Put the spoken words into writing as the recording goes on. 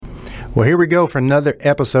Well, here we go for another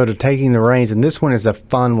episode of Taking the Reins, and this one is a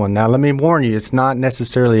fun one. Now, let me warn you, it's not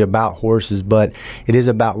necessarily about horses, but it is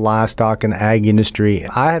about livestock and the ag industry.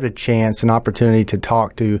 I had an opportunity to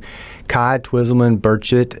talk to Kai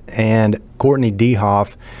Twiselman-Burchett and Courtney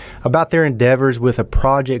Dehoff about their endeavors with a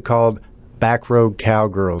project called Backroad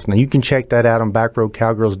Cowgirls. Now, you can check that out on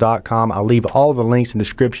backroadcowgirls.com. I'll leave all the links and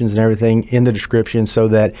descriptions and everything in the description so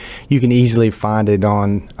that you can easily find it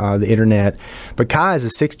on the internet. But Kai is a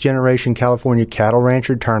sixth-generation California cattle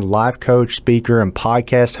rancher turned life coach, speaker, and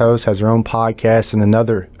podcast host, has her own podcast and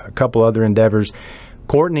a couple other endeavors.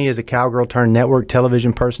 Courtney is a cowgirl turned network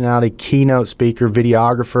television personality, keynote speaker,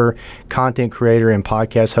 videographer, content creator, and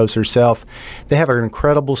podcast host herself. They have an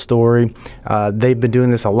incredible story. They've been doing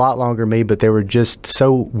this a lot longer than me, but they were just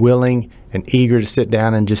so willing and eager to sit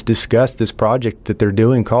down and just discuss this project that they're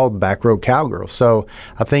doing called Backroad Cowgirls. So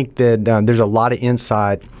I think that there's a lot of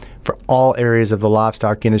insight for all areas of the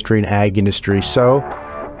livestock industry and ag industry. So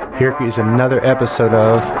here is another episode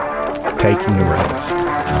of Taking the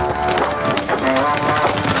Reins.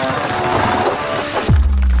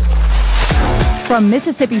 From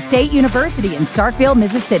Mississippi State University in Starkville,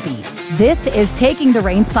 Mississippi, this is Taking the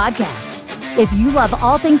Reins podcast. If you love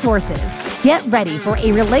all things horses, get ready for a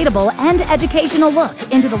relatable and educational look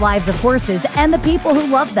into the lives of horses and the people who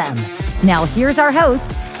love them. Now here's our host,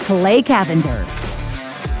 Clay Cavender.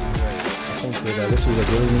 I think that this was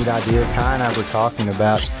a really neat idea. Kai and I were talking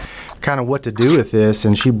about kind of what to do with this,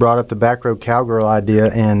 and she brought up the Backroad Cowgirl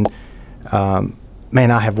idea, and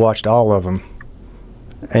man, I have watched all of them.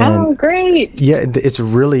 And, great! Yeah, it's a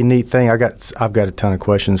really neat thing. I've got a ton of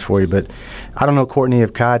questions for you, but I don't know, Courtney,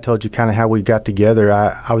 if Kai told you kind of how we got together.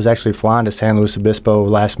 I was actually flying to San Luis Obispo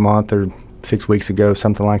last month or 6 weeks ago,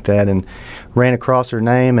 something like that, and ran across her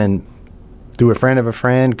name and through a friend of a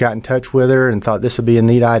friend, got in touch with her and thought this would be a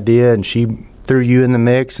neat idea, and she threw you in the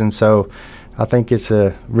mix, and so I think it's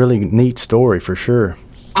a really neat story for sure.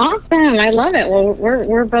 Awesome! I love it. Well,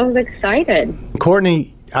 we're both excited.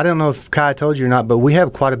 Courtney, I don't know if Kai told you or not, but we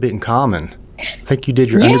have quite a bit in common. I think you did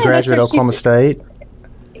your undergraduate at Oklahoma State.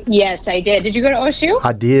 Yes, I did. Did you go to OSU?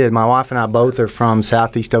 I did. My wife and I both are from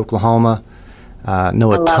southeast Oklahoma.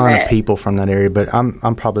 Know a ton of people from that area, but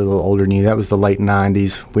I'm probably a little older than you. That was the late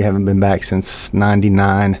 90s. We haven't been back since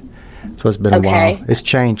 99, so it's been a while. It's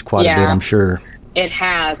changed quite a bit, I'm sure. It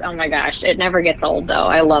has. Oh, my gosh. It never gets old, though.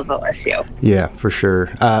 I love OSU. Yeah, for sure.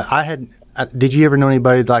 Did you ever know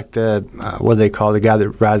anybody like what do they call the guy that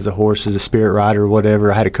rides the horses, a spirit rider or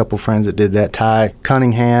whatever? I had a couple friends that did that, Ty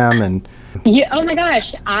Cunningham. And yeah, oh my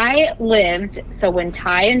gosh. So when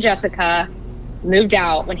Ty and Jessica moved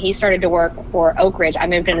out, when he started to work for Oak Ridge, I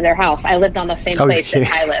moved into their house. I lived on the same place that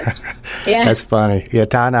Ty lived. Yeah. That's funny. Yeah,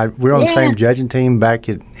 Ty and I, we were on the same judging team back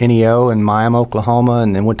at NEO in Miami, Oklahoma,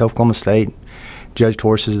 and then went to Oklahoma State, judged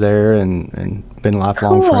horses there, and been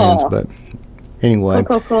lifelong friends. But anyway,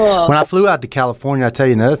 cool. When I flew out to California, I'll tell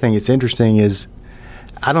you another thing that's interesting is,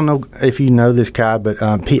 I don't know if you know this guy, but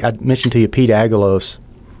I mentioned to you Pete Agalos,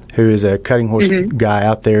 who is a cutting horse guy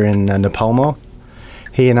out there in Napomo.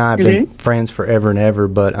 He and I have been friends forever and ever,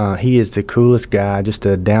 but he is the coolest guy, just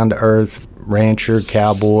a down-to-earth rancher,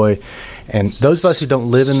 cowboy. And those of us who don't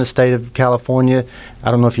live in the state of California,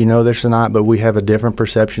 I don't know if you know this or not, but we have a different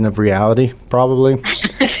perception of reality, probably.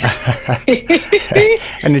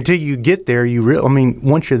 And until you get there,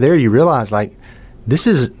 once you're there, you realize, like, this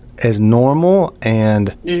is as normal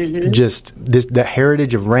and just the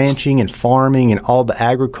heritage of ranching and farming and all the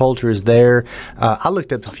agriculture is there. I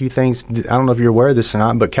looked up a few things. I don't know if you're aware of this or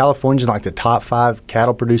not, but California's like the top 5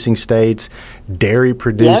 cattle producing states, dairy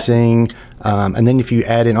producing. Yep. And then if you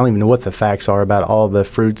add in, I don't even know what the facts are about all the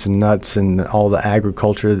fruits and nuts and all the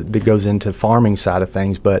agriculture that goes into farming side of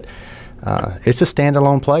things, but it's a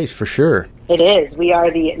standalone place for sure. It is. We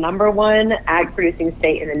are the #1 ag producing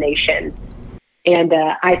state in the nation. And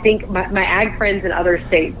I think my ag friends in other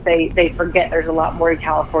states, they forget there's a lot more in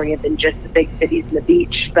California than just the big cities and the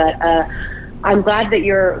beach. But I'm glad that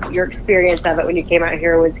your experience of it when you came out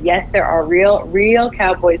here was, yes, there are real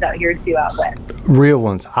cowboys out here too out west. Real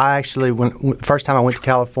ones. I actually, first time I went to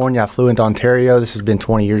California, I flew into Ontario. This has been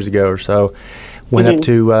 20 years ago or so. Went up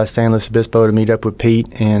to San Luis Obispo to meet up with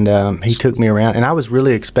Pete, and he took me around. And I was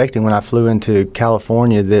really expecting when I flew into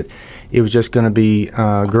California that it was just going to be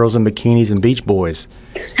girls in bikinis and beach boys.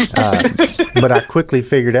 But I quickly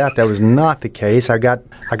figured out that was not the case. I got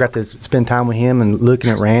to spend time with him and looking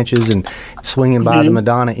at ranches and swinging by the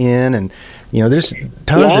Madonna Inn. And, there's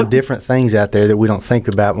tons of different things out there that we don't think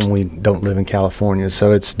about when we don't live in California.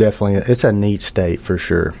 So it's definitely it's a neat state for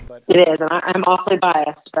sure. It is, and I'm awfully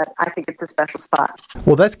biased, but I think it's a special spot.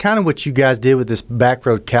 Well, that's kind of what you guys did with this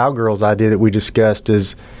Backroad Cowgirls idea that we discussed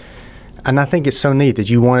is, And I think it's so neat that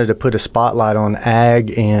you wanted to put a spotlight on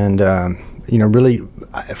ag and, really,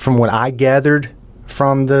 from what I gathered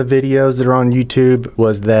from the videos that are on YouTube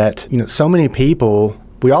was that, so many people,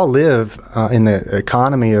 we all live in the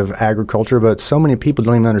economy of agriculture, but so many people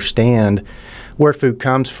don't even understand where food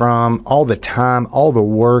comes from, all the time, all the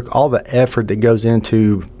work, all the effort that goes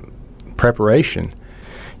into preparation.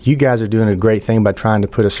 You guys are doing a great thing by trying to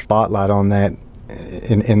put a spotlight on that.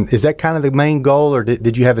 And is that kind of the main goal, or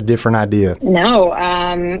did you have a different idea? No,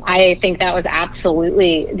 I think that was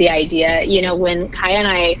absolutely the idea. When Kaya and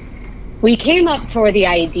I, we came up for the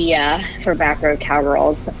idea for Backroad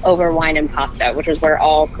Cowgirls over wine and pasta, which is where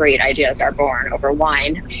all great ideas are born, over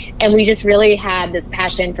wine. And we just really had this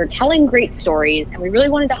passion for telling great stories, and we really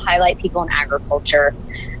wanted to highlight people in agriculture,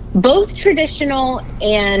 both traditional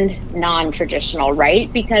and non-traditional,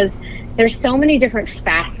 right? Because there's so many different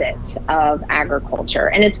facets of agriculture.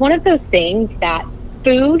 And it's one of those things that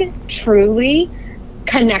food truly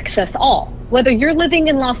connects us all. Whether you're living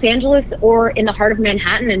in Los Angeles or in the heart of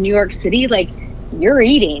Manhattan in New York City, you're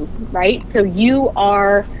eating, right? So you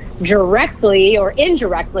are directly or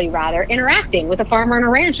indirectly rather interacting with a farmer and a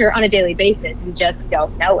rancher on a daily basis. You just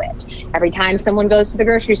don't know it. Every time someone goes to the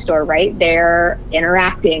grocery store, right, they're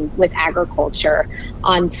interacting with agriculture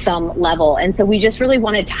on some level. And so we just really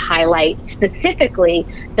wanted to highlight specifically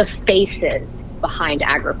the faces behind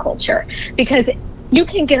agriculture, because you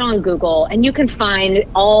can get on Google and you can find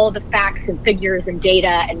all the facts and figures and data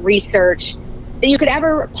and research that you could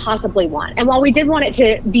ever possibly want. And while we did want it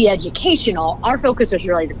to be educational, our focus was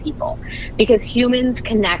really the people, because humans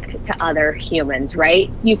connect to other humans, right?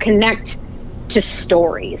 You connect to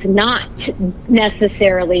stories, not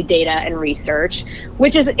necessarily data and research,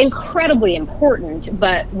 which is incredibly important.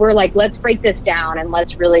 But we're like, let's break this down and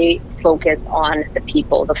let's really focus on the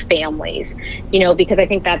people, the families, because I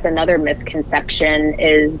think that's another misconception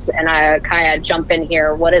is, and Kaya, jump in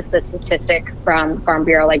here, what is the statistic from Farm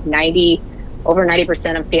Bureau? Over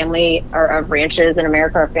 90% of family or of ranches in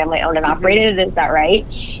America are family owned and operated. Is that right?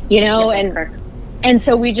 And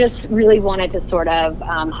so we just really wanted to sort of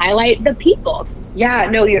highlight the people. Yeah,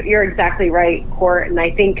 no, you're exactly right, Court. And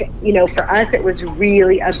I think, for us, it was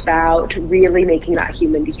really about really making that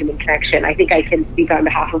human to human connection. I think I can speak on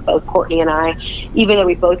behalf of both Courtney and I, even though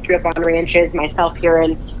we both grew up on ranches, myself here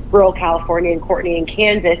in rural California and Courtney in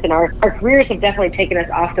Kansas, and our careers have definitely taken us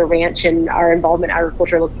off the ranch, and our involvement in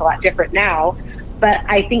agriculture looks a lot different now. But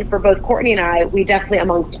I think for both Courtney and I, we definitely,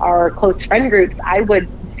 amongst our close friend groups, I would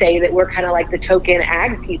say that we're kind of like the token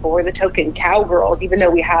ag people, or the token cowgirls, even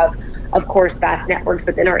though we have, of course, vast networks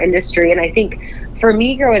within our industry. And I think for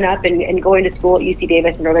me, growing up and going to school at UC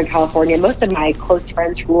Davis in Northern California, most of my close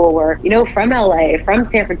friends from school were, from LA, from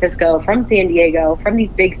San Francisco, from San Diego, from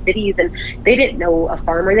these big cities, and they didn't know a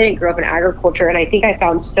farmer. They didn't grow up in agriculture. And I think I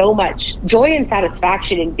found so much joy and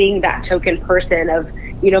satisfaction in being that token person of,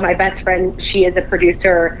 my best friend, she is a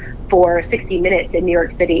producer for 60 Minutes in New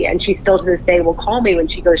York City, and she still to this day will call me when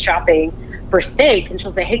she goes shopping for steak, and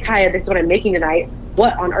she'll say, "Hey Kaya, this is what I'm making tonight.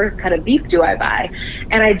 What on earth kind of beef do I buy?"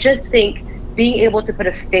 And I just think being able to put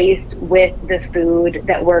a face with the food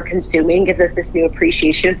that we're consuming gives us this new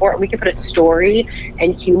appreciation for it. We can put a story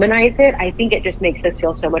and humanize it. I think it just makes us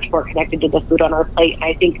feel so much more connected to the food on our plate. And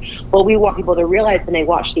I think what we want people to realize when they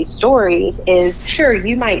watch these stories is, sure,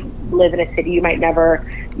 you might live in a city, you might never,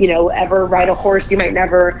 ever ride a horse, you might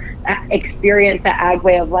never experience the ag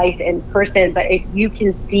way of life in person, but if you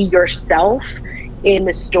can see yourself in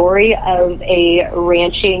the story of a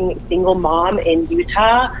ranching single mom in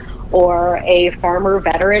Utah, or a farmer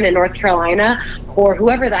veteran in North Carolina, or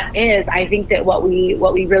whoever that is, I think that what we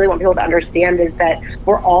really want people to understand is that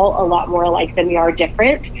we're all a lot more alike than we are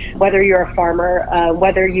different. Whether you're a farmer,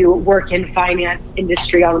 whether you work in finance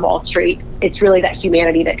industry on Wall Street, it's really that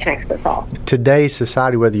humanity that connects us all. Today's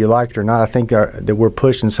society, whether you like it or not, I think that we're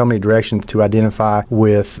pushed in so many directions to identify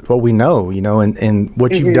with what we know, and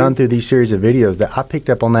what you've done through these series of videos that I picked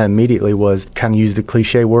up on that immediately was kind of use the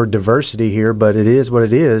cliche word diversity here, but it is what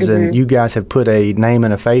it is. And you guys have put a name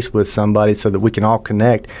and a face with somebody so that we can all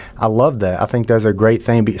connect. I love that. I think that's a great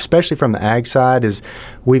thing, especially from the ag side, is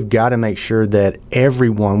we've got to make sure that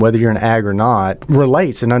everyone, whether you're an ag or not,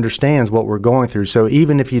 relates and understands what we're going through. So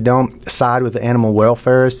even if you don't side with the animal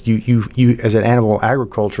welfarist, you as an animal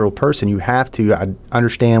agricultural person, you have to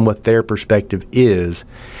understand what their perspective is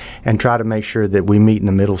and try to make sure that we meet in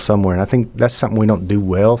the middle somewhere. And I think that's something we don't do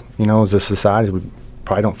well, as a society. We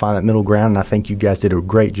probably don't find that middle ground, and I think you guys did a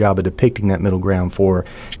great job of depicting that middle ground for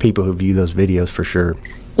people who view those videos for sure.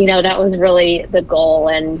 That was really the goal,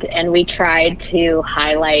 and we tried to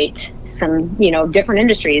highlight some, different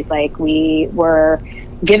industries. Like we were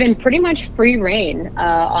given pretty much free reign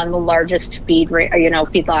on the largest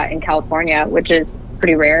feedlot in California, which is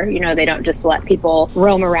pretty rare. They don't just let people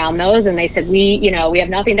roam around those. And they said, we have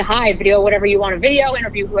nothing to hide. Video whatever you want to video,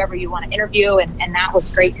 interview whoever you want to interview. And that was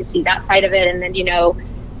great to see that side of it. And then,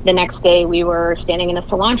 the next day we were standing in a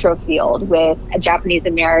cilantro field with a Japanese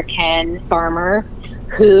American farmer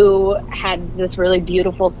who had this really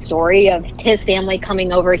beautiful story of his family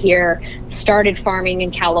coming over here, started farming in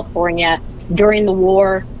California. During the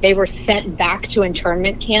war, they were sent back to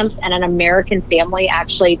internment camps, and an American family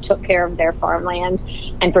actually took care of their farmland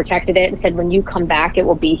and protected it and said, when you come back, it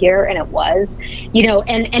will be here. And it was,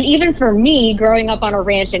 and even for me, growing up on a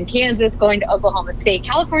ranch in Kansas, going to Oklahoma State,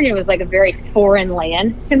 California was like a very foreign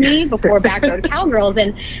land to me before Backroad Cowgirls.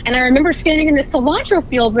 And I remember standing in the cilantro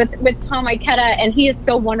field with Tom Ikeda, and he is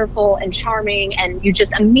so wonderful and charming, and you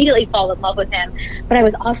just immediately fall in love with him. But I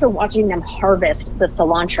was also watching them harvest the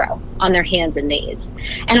cilantro on their hands and knees.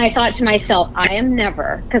 And I thought to myself, I am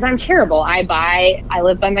never, because I'm terrible. I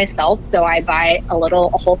live by myself, so I buy a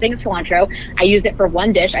whole thing of cilantro. I use it for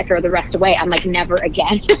one dish. I throw the rest away. I'm like, never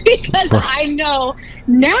again, because I know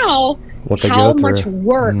now how much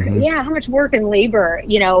work, how much work and labor,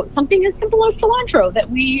 something as simple as cilantro that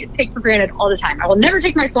we take for granted all the time. I will never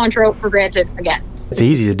take my cilantro for granted again. It's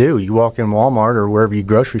easy to do. You walk in Walmart or wherever you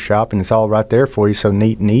grocery shop and it's all right there for you, so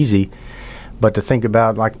neat and easy. But to think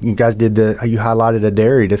about, like you guys did, you highlighted a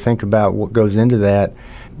dairy, to think about what goes into that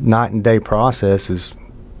night and day process is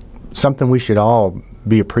something we should all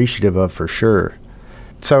be appreciative of for sure.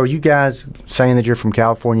 So you guys saying that you're from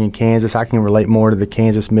California and Kansas, I can relate more to the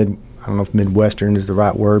Kansas I don't know if Midwestern is the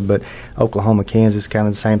right word, but Oklahoma, Kansas, kind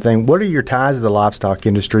of the same thing. What are your ties to the livestock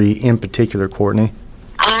industry in particular, Courtney?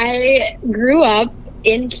 I grew up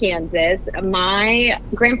in Kansas. My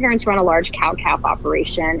grandparents run a large cow-calf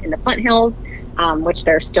operation in the Flint Hills, which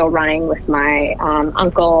they're still running with my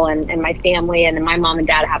uncle and my family. And then my mom and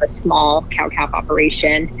dad have a small cow-calf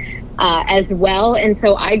operation as well. And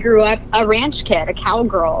so I grew up a ranch kid, a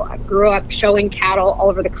cowgirl. I grew up showing cattle all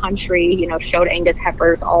over the country, showed Angus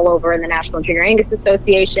heifers all over in the National Junior Angus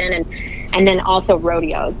Association, and then also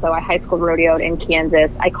rodeoed. So I high school rodeoed in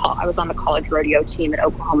Kansas. I was on the college rodeo team at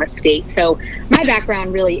Oklahoma State. So my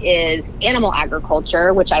background really is animal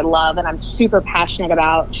agriculture, which I love, and I'm super passionate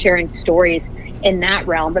about sharing stories in that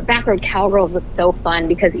realm. But Backroad Cowgirls was so fun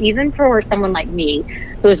because even for someone like me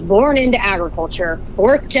who was born into agriculture,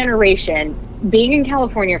 fourth generation, being in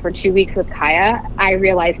California for 2 weeks with Kaya, I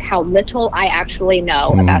realized how little I actually know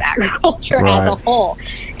about agriculture as a whole.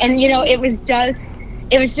 And it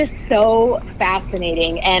was just so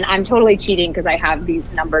fascinating. And I'm totally cheating because I have these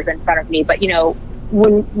numbers in front of me, but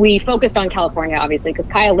when we focused on California, obviously, because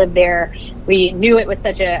Kaya lived there, we knew it was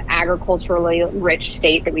such an agriculturally rich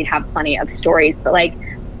state that we'd have plenty of stories. But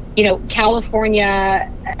California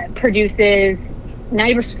produces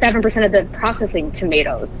 97% of the processing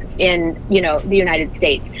tomatoes in, the United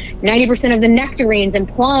States. 90% of the nectarines and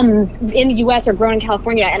plums in the U.S. are grown in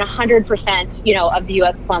California, and 100%, of the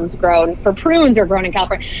U.S. plums grown for prunes are grown in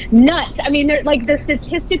California. Nuts. I mean, the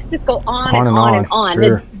statistics just go on and on and on.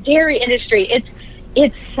 Sure. The dairy industry,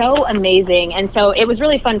 it's so amazing. And so it was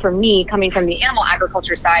really fun for me coming from the animal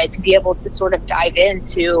agriculture side to be able to sort of dive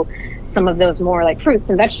into some of those more like fruits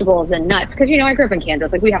and vegetables and nuts. Because, I grew up in Kansas,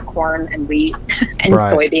 we have corn and wheat and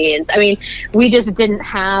soybeans. I mean, we just didn't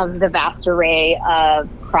have the vast array of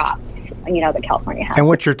crops, that California has. And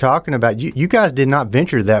what you're talking about, you guys did not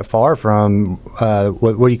venture that far from,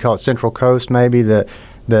 what do you call it, Central Coast, maybe the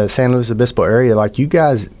San Luis Obispo area. Like you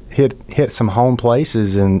guys hit some home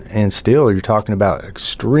places, and still you're talking about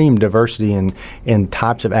extreme diversity in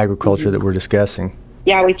types of agriculture that we're discussing.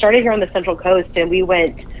 Yeah, we started here on the Central Coast, and we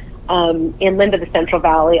went inland of the Central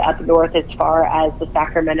Valley up north as far as the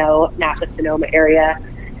Sacramento, Napa, Sonoma area,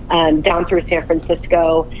 down through San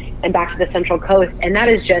Francisco and back to the Central Coast. And that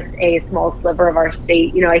is just a small sliver of our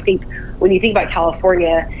state. I think when you think about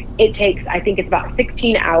California, it takes, I think it's about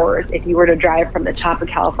 16 hours if you were to drive from the top of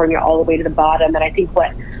California all the way to the bottom. And I think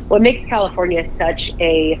what makes California such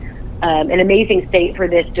an amazing state for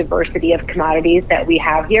this diversity of commodities that we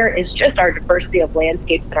have here is just our diversity of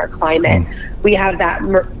landscapes and our climate. We have that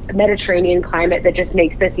Mediterranean climate that just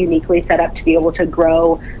makes us uniquely set up to be able to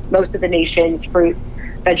grow most of the nation's fruits,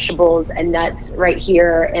 vegetables, and nuts right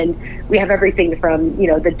here. And we have everything from,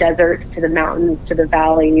 the deserts to the mountains to the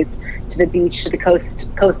valleys to the beach to the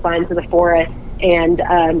coastlines to the forests. And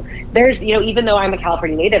there's, even though I'm a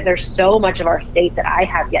California native, there's so much of our state that I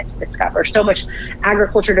have yet to discover, so much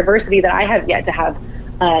agriculture diversity that I have yet to have,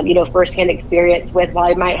 firsthand experience with.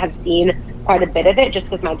 While I might have seen quite a bit of it, just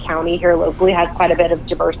because my county here locally has quite a bit of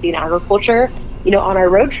diversity in agriculture, on our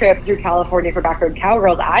road trip through California for Backroad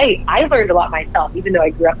Cowgirls, I learned a lot myself, even though I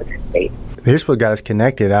grew up in this state. Here's what got us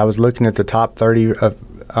connected. I was looking at the top 30 of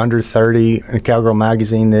under 30 in Cowgirl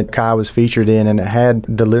magazine that Kai was featured in, and it had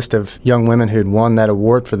the list of young women who had won that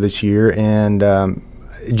award for this year, and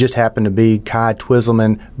it just happened to be Kai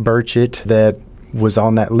Twizzleman Burchett that was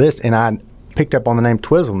on that list, and I picked up on the name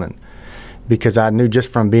Twizzleman because I knew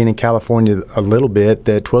just from being in California a little bit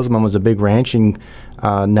that Twizzleman was a big ranching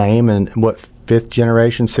name. And what, sixth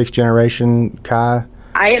generation, Kai?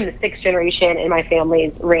 I am the sixth generation in my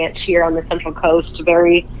family's ranch here on the Central Coast,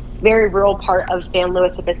 very, very rural part of San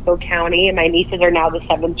Luis Obispo County. And my nieces are now the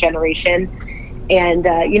seventh generation. And,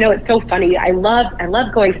 it's so funny. I love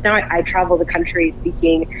going, because now I travel the country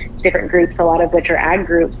speaking to different groups, a lot of which are ag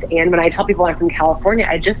groups. And when I tell people I'm from California,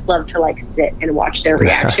 I just love to sit and watch their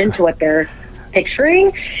reaction to what they're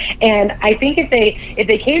picturing. And I think if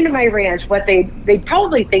they came to my ranch, they'd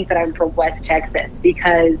probably think that I'm from West Texas,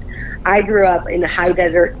 because I grew up in the high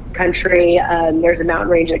desert country. There's a mountain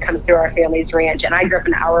range that comes through our family's ranch, and I grew up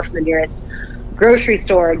an hour from the nearest grocery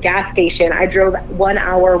store, gas station. I drove 1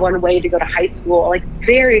 hour one way to go to high school,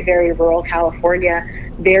 very, very rural California,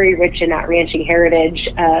 very rich in that ranching heritage.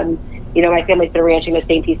 My family's been ranching the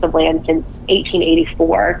same piece of land since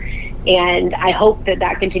 1884. And I hope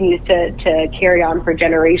that continues to carry on for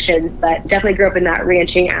generations, but definitely grew up in that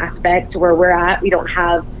ranching aspect. Where we're at, we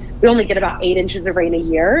only get about 8 inches of rain a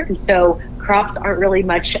year. And so crops aren't really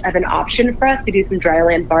much of an option for us. We do some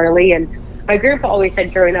dryland barley. And my grandpa always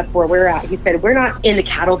said growing up where we're at, he said, we're not in the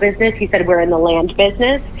cattle business. He said, we're in the land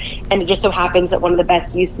business. And it just so happens that one of the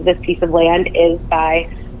best use of this piece of land is by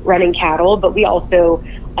running cattle. But we also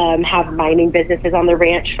have mining businesses on the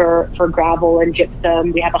ranch for gravel and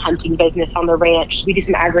gypsum. We have a hunting business on the ranch. We do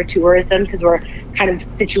some agritourism because we're kind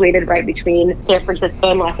of situated right between San Francisco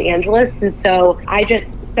and Los Angeles. And so I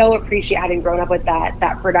just so appreciate having grown up with that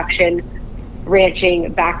production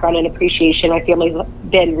ranching background and appreciation. My family's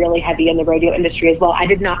been really heavy in the rodeo industry as well. I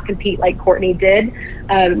did not compete like Courtney did.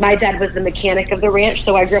 My dad was the mechanic of the ranch,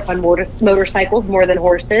 so I grew up on motorcycles more than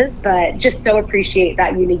horses, but just so appreciate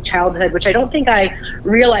that unique childhood, which I don't think I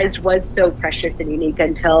realized was so precious and unique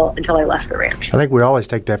until I left the ranch. I think we always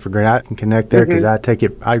take that for granted. I can connect there because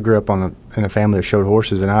I grew up in a family that showed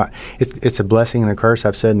horses, and it's a blessing and a curse,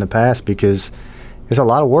 I've said in the past, because it's a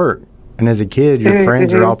lot of work. And as a kid, your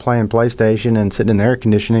friends are all playing PlayStation and sitting in the air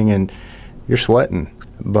conditioning, and you're sweating.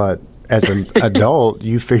 But as an adult,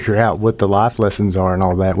 you figure out what the life lessons are and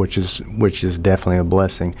all that, which is definitely a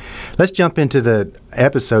blessing. Let's jump into the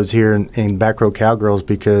episodes here in Backroad Cowgirls,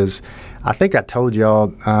 because I think I told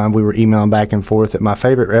y'all, we were emailing back and forth, that my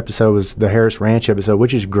favorite episode was the Harris Ranch episode,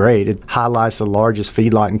 which is great. It highlights the largest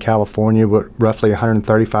feedlot in California with roughly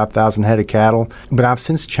 135,000 head of cattle. But I've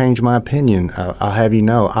since changed my opinion. I'll have you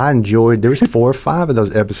know. There was 4 or 5 of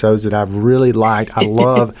those episodes that I've really liked.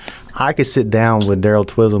 I could sit down with Daryl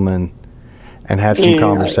Twizzleman and have some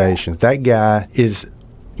conversations. That guy is,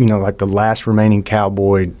 like the last remaining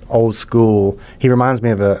cowboy, old school. He reminds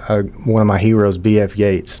me of one of my heroes, B.F.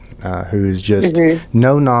 Yates, who is just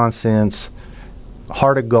no nonsense,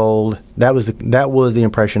 heart of gold. That was the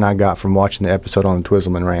impression I got from watching the episode on the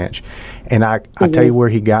Twizzleman Ranch. And I tell you where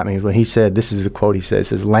he got me is when he said, this is the quote he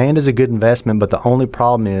says, land is a good investment, but the only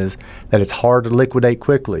problem is that it's hard to liquidate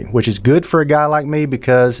quickly, which is good for a guy like me,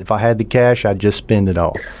 because if I had the cash, I'd just spend it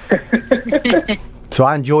all. So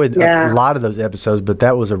I enjoyed a lot of those episodes, but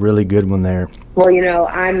that was a really good one there. Well,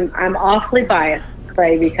 I'm awfully biased,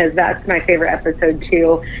 Clay, because that's my favorite episode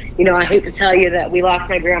too. I hate to tell you that we lost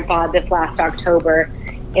my grandpa this last October,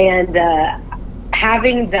 and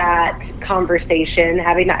having that conversation,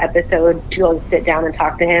 having that episode to be able to sit down and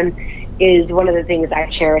talk to him is one of the things I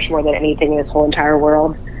cherish more than anything in this whole entire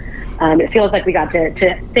world. It feels like we got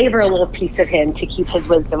to savor a little piece of him to keep his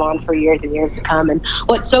wisdom on for years and years to come. And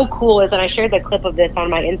what's so cool is, and I shared the clip of this on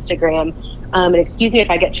my Instagram, and excuse me if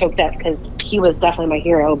I get choked up because he was definitely my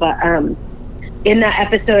hero, but in that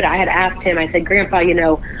episode, I had asked him, I said, Grandpa,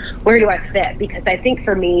 where do I fit? Because I think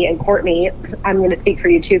for me and Courtney, I'm going to speak for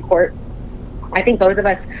you too, Court, I think both of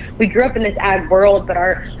us, we grew up in this ag world, but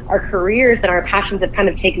our careers and our passions have kind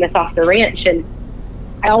of taken us off the ranch. And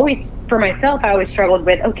I always struggled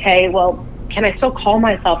with, okay, well, can I still call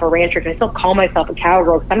myself a rancher? Can I still call myself a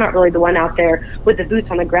cowgirl? Because I'm not really the one out there with the boots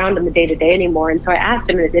on the ground in the day-to-day anymore. And so I asked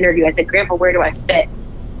him in this interview, I said, Grandpa, where do I fit?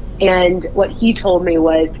 And what he told me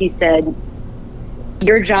was, he said,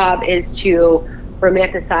 your job is to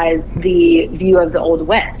romanticize the view of the Old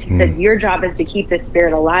West. He said, your job is to keep this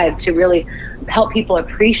spirit alive, to really help people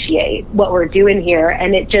appreciate what we're doing here.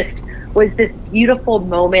 And it just was this beautiful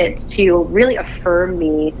moment to really affirm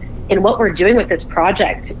me in what we're doing with this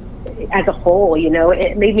project. as a whole.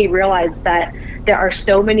 It made me realize that there are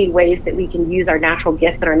so many ways that we can use our natural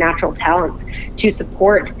gifts and our natural talents to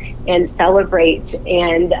support and celebrate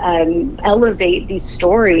and elevate these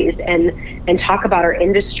stories and talk about our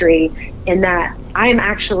industry, and that I'm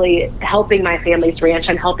actually helping my family's ranch.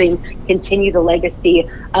 I'm helping continue the legacy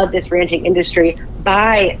of this ranching industry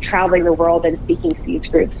by traveling the world and speaking to these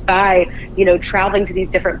groups, by traveling to these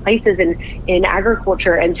different places in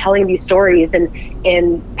agriculture and telling these stories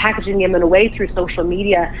and packaging them in a way through social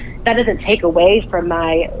media that doesn't take away from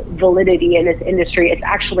my validity in this industry. It's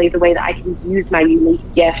actually the way that I can use my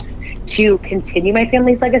unique gifts to continue my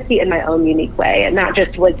family's legacy in my own unique way. And that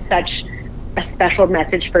just was such a special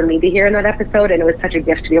message for me to hear in that episode, and it was such a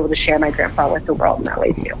gift to be able to share my grandpa with the world in that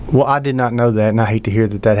way too. Well, I did not know that, and I hate to hear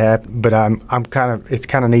that happened, but it's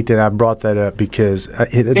kind of neat that I brought that up, because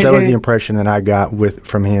that was the impression that I got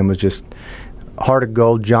from him, was just heart of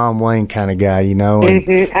gold, John Wayne kind of guy, and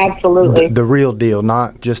absolutely the real deal,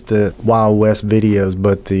 not just the Wild West videos,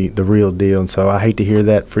 but the real deal. And so I hate to hear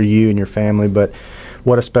that for you and your family, but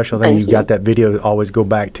what a special thing you've got that video to always go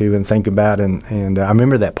back to and think about. And I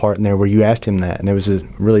remember that part in there where you asked him that, and it was a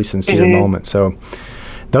really sincere moment. So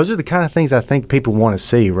those are the kind of things I think people want to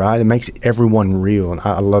see, right? It makes everyone real, and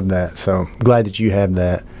I love that. So glad that you have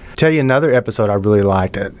that. Tell you another episode I really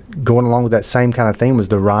liked, going along with that same kind of theme, was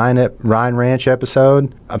the Ryan Ranch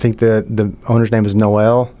episode. I think the owner's name was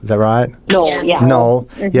Noel. Is that right? Noel, yeah. Noel,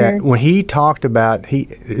 yeah. When he talked about,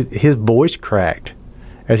 his voice cracked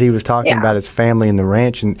as he was talking about his family and the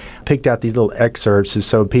ranch, and picked out these little excerpts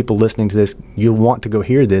so people listening to this, you'll want to go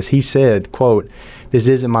hear this. He said, quote, "This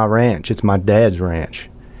isn't my ranch, it's my dad's ranch.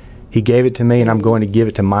 He gave it to me, and I'm going to give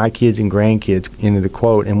it to my kids and grandkids," into the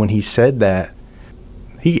quote. And when he said that,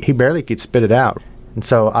 he barely could spit it out. And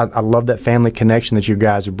so I love that family connection that you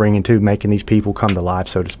guys are bringing to, making these people come to life,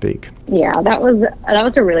 so to speak. Yeah, that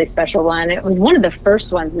was a really special one. It was one of the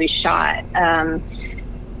first ones we shot,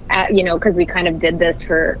 because we kind of did this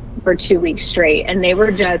for 2 weeks straight, and they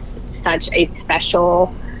were just such a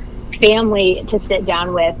special family to sit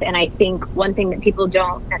down with. And I think one thing that people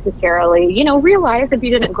don't necessarily, realize, if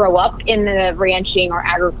you didn't grow up in the ranching or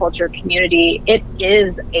agriculture community, it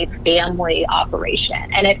is a family operation,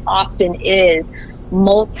 and it often is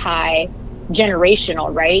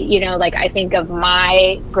multi-generational, right? Like I think of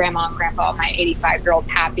my grandma and grandpa, my 85-year-old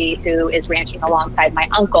Pappy, who is ranching alongside my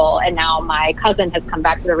uncle, and now my cousin has come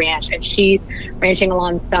back to the ranch, and she's ranching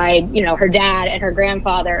alongside, her dad and her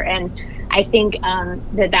grandfather. And I think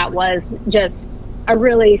that was just a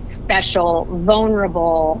really special,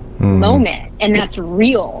 vulnerable moment, and that's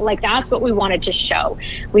real. Like, that's what we wanted to show.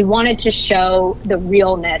 We wanted to show the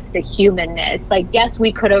realness, the humanness. Like, yes,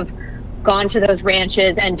 we could have gone to those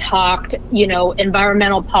ranches and talked,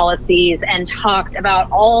 environmental policies, and talked about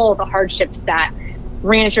all the hardships that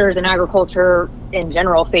ranchers and agriculture in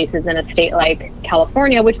general faces in a state like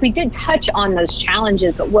California, which we did touch on those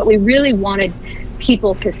challenges. But what we really wanted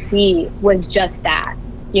people to see was just that,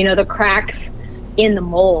 the cracks in the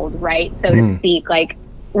mold, right? So to speak. Like,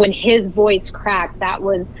 when his voice cracked, that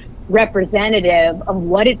was representative of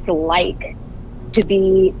what it's like to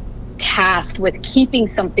be tasked with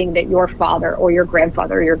keeping something that your father or your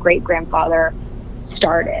grandfather or your great-grandfather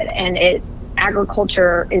started. And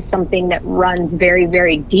agriculture is something that runs very,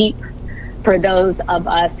 very deep for those of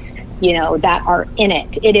us, that are in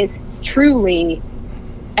it. It is truly,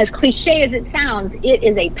 as cliche as it sounds, it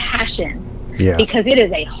is a passion, because it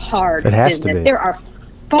is a hard business. There are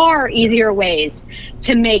far easier ways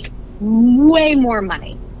to make way more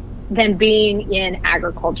money than being in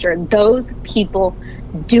agriculture. Those people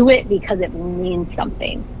do it because it means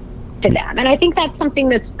something to them. And I think that's something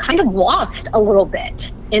that's kind of lost a little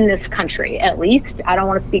bit in this country, at least. I don't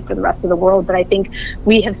want to speak for the rest of the world, but I think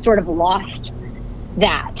we have sort of lost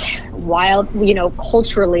that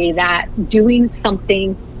culturally, that doing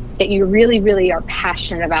something that you really, really are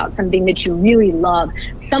passionate about, something that you really love,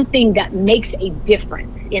 something that makes a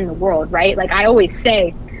difference in the world, right? Like I always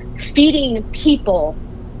say, feeding people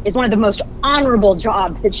is one of the most honorable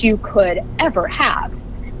jobs that you could ever have.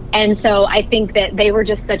 And so I think that they were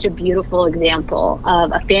just such a beautiful example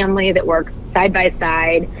of a family that works side by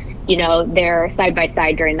side. They're side by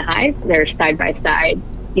side during the highs, they're side by side,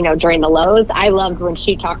 during the lows. I loved when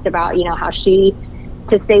she talked about, how she,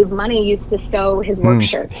 to save money, used to sew his work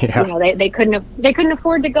shirts. Yeah. They couldn't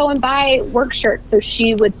afford to go and buy work shirts, so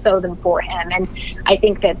she would sew them for him. And I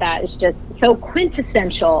think that is just so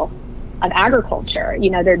quintessential of agriculture.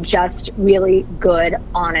 They're just really good,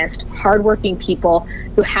 honest, hardworking people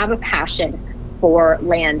who have a passion for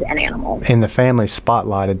land and animals. And the family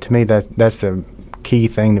spotlighted. To me, that's the key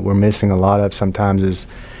thing that we're missing a lot of sometimes, is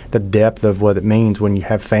the depth of what it means when you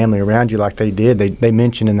have family around you like they did. They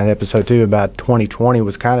mentioned in that episode too about 2020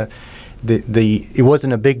 was kind of it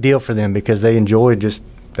wasn't a big deal for them because they enjoyed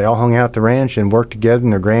they all hung out at the ranch and worked together,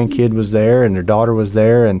 and their grandkid was there and their daughter was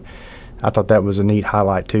there, and I thought that was a neat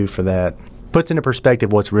highlight too for that. Puts into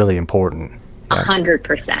perspective what's really important.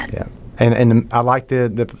 100%. Yeah. And I like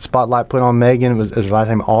the spotlight put on Megan. It was her last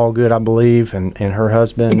name Allgood, I believe, and her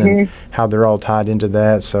husband, and how they're all tied into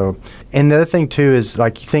that. So, and the other thing too is,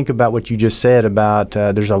 like, you think about what you just said about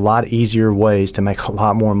there's a lot easier ways to make a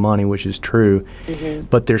lot more money, which is true.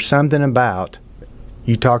 But there's something about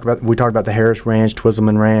we talked about the Harris Ranch,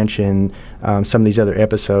 Twizzleman Ranch, and some of these other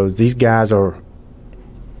episodes. These guys are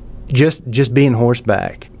just being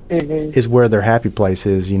horseback. Is where their happy place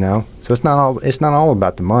is, So it's not all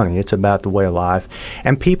about the money. It's about the way of life,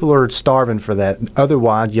 and people are starving for that.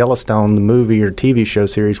 Otherwise, Yellowstone, the movie or TV show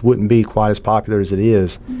series, wouldn't be quite as popular as it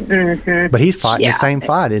is. But he's fighting the same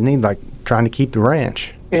fight, isn't he? Like trying to keep the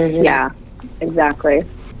ranch. Yeah, exactly.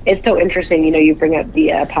 It's so interesting, you bring up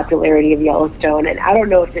the popularity of Yellowstone, and I don't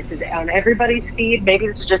know if this is on everybody's feed. Maybe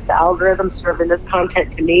this is just the algorithm serving this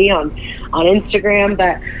content to me on Instagram,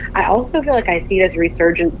 but I also feel like I see this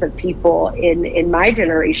resurgence of people in my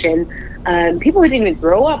generation, people who didn't even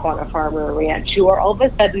grow up on a farm or a ranch, who are all of a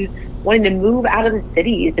sudden wanting to move out of the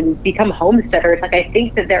cities and become homesteaders. Like, I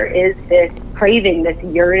think that there is this craving, this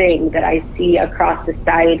yearning that I see across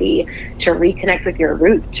society to reconnect with your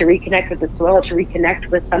roots, to reconnect with the soil, to reconnect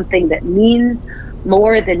with something that means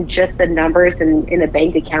more than just the numbers in a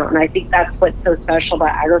bank account. And I think that's what's so special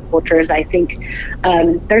about agriculture is I think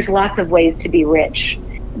there's lots of ways to be rich.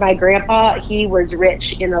 My grandpa, he was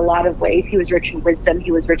rich in a lot of ways. He was rich in wisdom.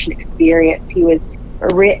 He was rich in experience. He was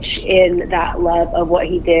rich in that love of what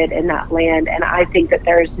he did in that land. And I think that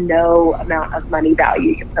there's no amount of money value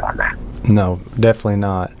you can put on that. No, definitely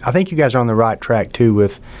not. I think you guys are on the right track too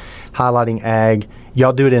with highlighting ag.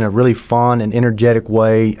 Y'all do it in a really fun and energetic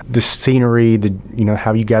way. The scenery,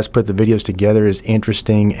 how you guys put the videos together is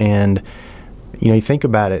interesting. And, you think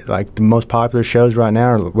about it, like the most popular shows right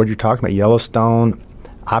now are what you're talking about, Yellowstone.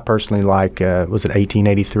 I personally like, was it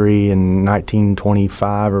 1883 and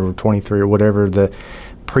 1925 or 23 or whatever the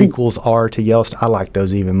prequels are to Yellowstone. I like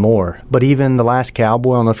those even more. But even The Last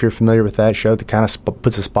Cowboy, I don't know if you're familiar with that show, that kind of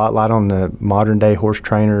puts a spotlight on the modern day horse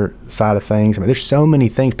trainer side of things. I mean, there's so many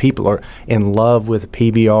things. People are in love with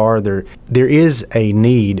PBR. There is a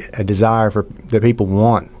need, a desire that people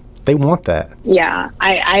want. They want that. Yeah,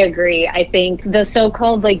 I agree. I think the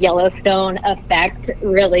so-called Yellowstone effect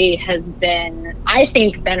really has been, I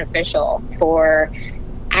think, beneficial for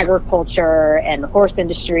agriculture and the horse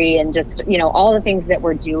industry and just, all the things that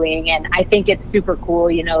we're doing. And I think it's super cool,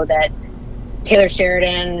 that Taylor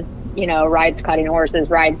Sheridan, rides cutting horses,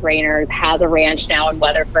 rides reiners, has a ranch now in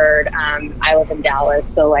Weatherford. I live in Dallas,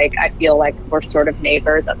 so I feel like we're sort of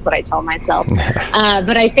neighbors. That's what I tell myself.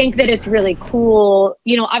 But I think that it's really cool.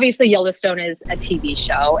 Obviously Yellowstone is a TV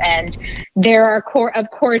show, and there are of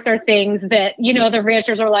course are things that, the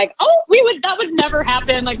ranchers are like, oh, that would never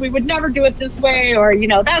happen. Like, we would never do it this way, or,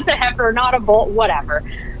 that's a heifer, not a bull, whatever.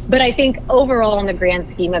 But I think overall, in the grand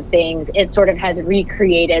scheme of things, it sort of has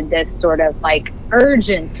recreated this sort of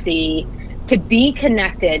urgency to be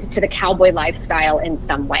connected to the cowboy lifestyle in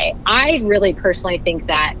some way. I really personally think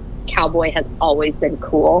that cowboy has always been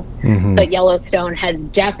cool, but Yellowstone has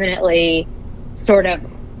definitely sort of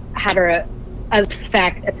had an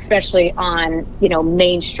effect, especially on,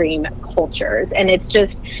 mainstream cultures. And it's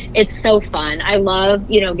so fun. I love,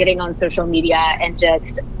 getting on social media and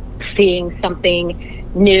just seeing something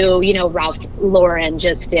new. Ralph Lauren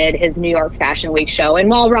just did his New York Fashion Week show. And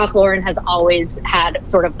while Ralph Lauren has always had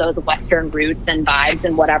sort of those Western roots and vibes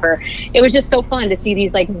and whatever, it was just so fun to see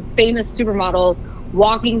these famous supermodels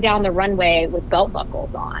walking down the runway with belt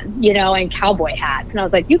buckles on, and cowboy hats. And I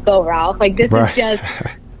was like, you go, Ralph. This is just,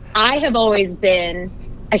 I have always been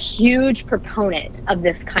a huge proponent of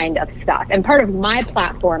this kind of stuff. And part of my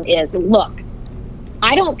platform is, look,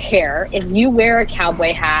 I don't care if you wear a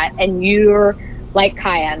cowboy hat and you're like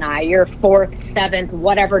Kaya and I, you're fourth, seventh,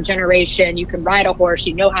 whatever generation, you can ride a horse,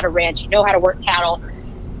 you know how to ranch, you know how to work cattle.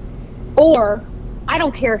 Or I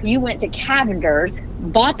don't care if you went to Cavender's,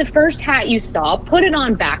 bought the first hat you saw, put it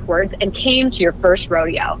on backwards, and came to your first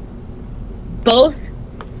rodeo. Both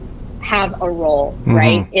have a role,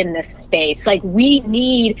 right, in this space. We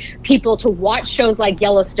need people to watch shows like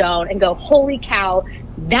Yellowstone and go, holy cow,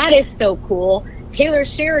 that is so cool. Taylor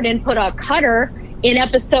Sheridan put a cutter in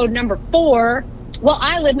episode number 4. Well,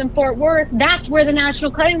 I live in Fort Worth. That's where the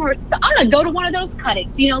National Cutting Horse. So I'm gonna go to one of those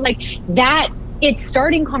cuttings. That it's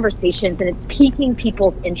starting conversations and it's piquing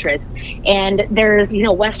people's interest. And there's,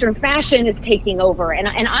 Western fashion is taking over. And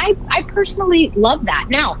I personally love that.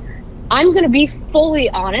 Now, I'm going to be fully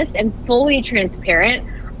honest and fully transparent.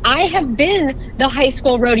 I have been the high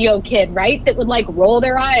school rodeo kid, right? That would like roll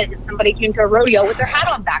their eyes if somebody came to a rodeo with their hat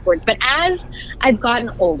on backwards. But as I've gotten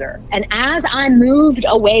older and as I moved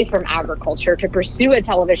away from agriculture to pursue a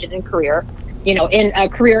television and career, in a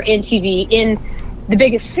career in TV in the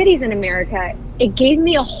biggest cities in America, it gave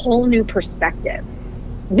me a whole new perspective.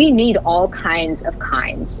 We need all kinds of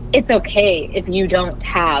kinds. It's okay if you don't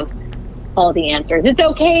have all the answers. It's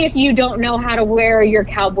okay if you don't know how to wear your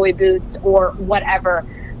cowboy boots or whatever.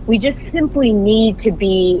 We just simply need to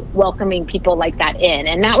be welcoming people like that in.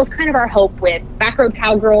 And that was kind of our hope with Backroad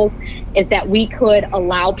Cowgirls, is that we could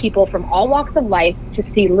allow people from all walks of life to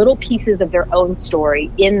see little pieces of their own story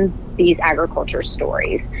in these agriculture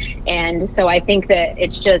stories. And so I think that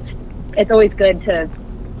it's always good to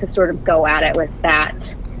sort of go at it with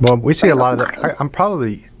that. Well, we see a lot of that. I'm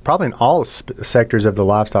probably in all sectors of the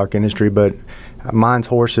livestock industry, but mine's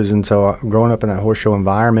horses. And so growing up in that horse show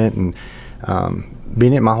environment and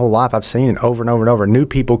being it my whole life, I've seen it over and over and over. New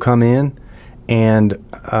people come in, and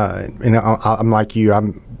I'm like you.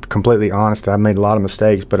 I'm completely honest. I've made a lot of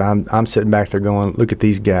mistakes, but I'm sitting back there going, "Look at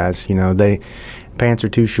these guys. They pants are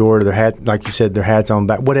too short, or their hat, like you said, their hat's on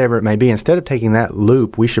back, whatever it may be." Instead of taking that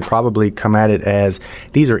loop, we should probably come at it as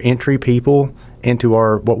these are entry people into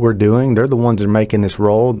what we're doing. They're the ones that are making this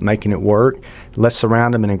roll, making it work. Let's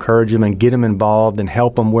surround them and encourage them and get them involved and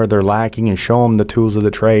help them where they're lacking and show them the tools of the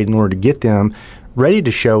trade in order to get them ready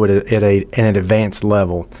to show it at an advanced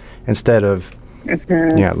level, instead of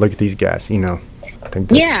look at these guys. I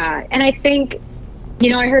think and I think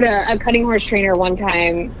I heard a cutting horse trainer one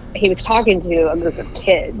time. He was talking to a group of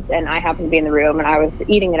kids, and I happened to be in the room, and I was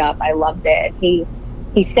eating it up. I loved it. He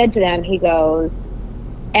said to them, he goes,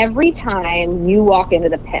 every time you walk into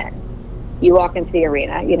the pen, you walk into the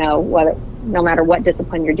arena, no matter what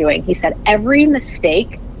discipline you're doing, he said, every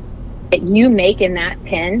mistake that you make in that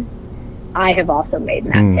pen, I have also made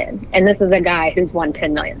in that pin. And this is a guy who's won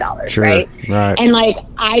 $10 million, right? And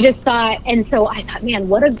I just thought, and so I thought, man,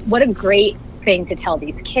 what a great thing to tell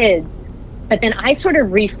these kids. But then I sort of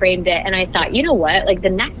reframed it, and I thought, you know what? Like, the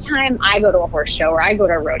next time I go to a horse show or I go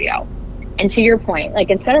to a rodeo, and to your point, like,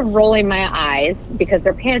 instead of rolling my eyes because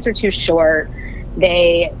their pants are too short,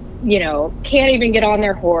 they, can't even get on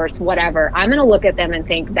their horse, whatever, I'm going to look at them and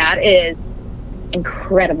think that is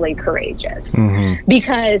incredibly courageous,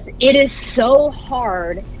 because it is so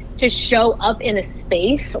hard to show up in a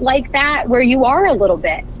space like that where you are a little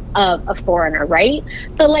bit of a foreigner, right?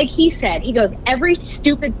 So like he said, he goes, every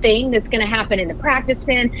stupid thing that's going to happen in the practice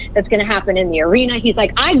pen, that's going to happen in the arena, he's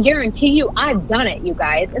like, I guarantee you I've done it, you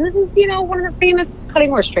guys. And this is, one of the famous cutting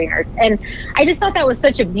horse trainers. And I just thought that was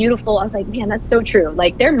such a beautiful, I was like, man, that's so true.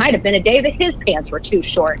 Like, there might have been a day that his pants were too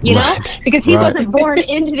short, know, because he wasn't born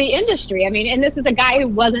into the industry. I mean, and this is a guy who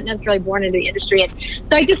wasn't necessarily born into the industry. And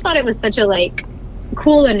so I just thought it was such a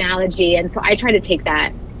cool analogy. And so I try to take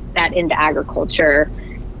that into agriculture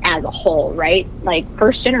as a whole, right? Like,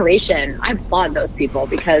 first generation, I applaud those people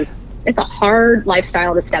because it's a hard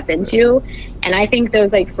lifestyle to step into. And I think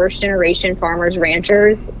those first generation farmers,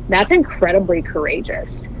 ranchers, that's incredibly courageous.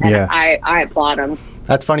 And I applaud them.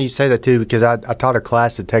 That's funny you say that too, because I taught a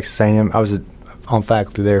class at Texas A&M. I was on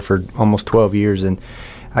faculty there for almost 12 years, and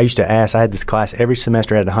I used to ask, I had this class every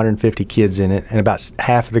semester, had 150 kids in it, and about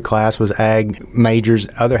half of the class was ag majors,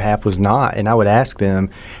 other half was not. And I would ask them,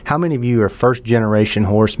 how many of you are first generation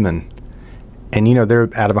horsemen? And, they're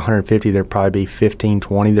out of 150, there'd probably be 15,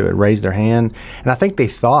 20 that would raise their hand. And I think they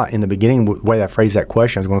thought in the beginning, the way I phrased that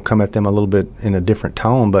question, I was going to come at them a little bit in a different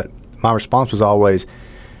tone, but my response was always,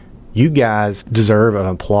 you guys deserve an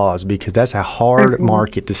applause, because that's a hard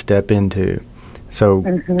market to step into.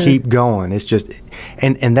 So keep going. It's just,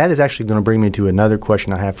 and that is actually going to bring me to another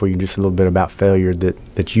question I have for you, just a little bit about failure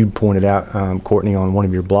that you pointed out, Courtney, on one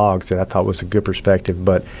of your blogs that I thought was a good perspective.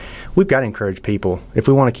 But we've got to encourage people. If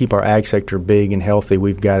we want to keep our ag sector big and healthy,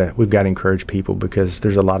 we've got to encourage people, because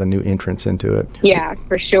there's a lot of new entrants into it. Yeah,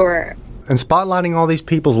 for sure. And spotlighting all these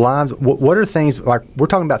people's lives, what are things, like, we're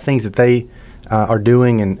talking about things that they are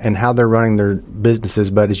doing and how they're running their businesses.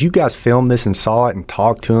 But as you guys filmed this and saw it and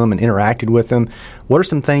talked to them and interacted with them, what are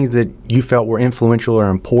some things that you felt were influential or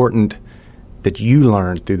important that you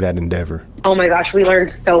learned through that endeavor? Oh my gosh, we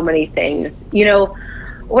learned so many things.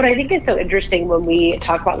 What I think is so interesting when we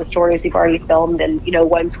talk about the stories we've already filmed and,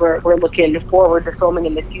 ones we're looking forward to filming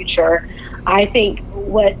in the future, I think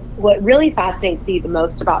what really fascinates me the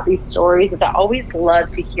most about these stories is I always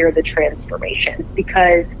love to hear the transformation,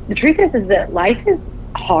 because the truth is that life is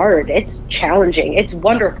hard, it's challenging, it's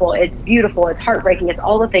wonderful, it's beautiful, it's heartbreaking, it's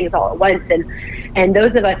all the things all at once. And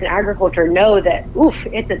those of us in agriculture know that, oof,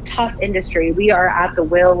 it's a tough industry. We are at the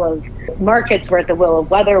will of markets, we're at the will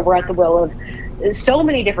of weather, we're at the will of so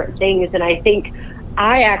many different things. And I think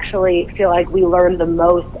I actually feel like we learn the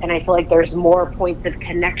most, and I feel like there's more points of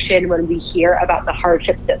connection when we hear about the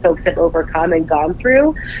hardships that folks have overcome and gone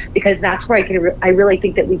through, because that's where I really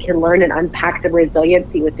think that we can learn and unpack the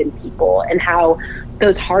resiliency within people, and how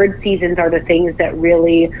those hard seasons are the things that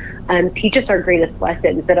really teach us our greatest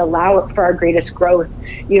lessons, that allow for our greatest growth.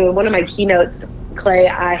 In one of my keynotes, Clay,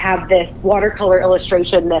 I have this watercolor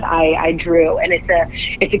illustration that I drew, and it's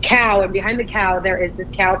a cow, and behind the cow there is this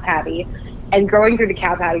cow patty. And growing through the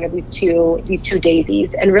cow patty are these two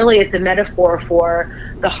daisies. And really it's a metaphor for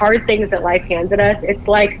the hard things that life hands at us. It's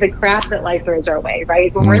like the crap that life throws our way,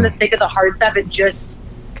 right? When we're in the thick of the hard stuff, it just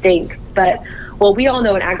stinks. But what we all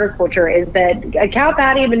know in agriculture is that a cow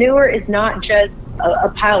patty manure is not just a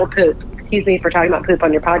pile of poop. Excuse me for talking about poop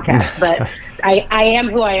on your podcast, but I am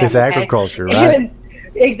who I am. It's agriculture, right?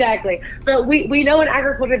 Exactly. But we know in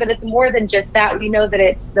agriculture that it's more than just that. We know that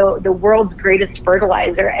it's the world's greatest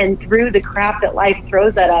fertilizer. And through the crap that life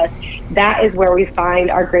throws at us, that is where we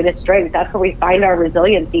find our greatest strength. That's where we find our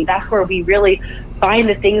resiliency. That's where we really find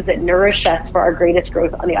the things that nourish us for our greatest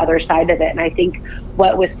growth on the other side of it. And I think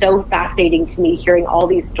what was so fascinating to me, hearing all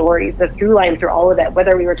these stories, the through line through all of it,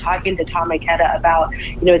 whether we were talking to Tom Ikeda about,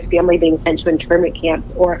 his family being sent to internment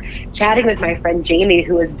camps, or chatting with my friend Jamie,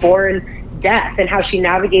 who was born deaf, and how she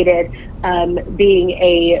navigated being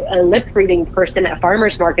a lip reading person at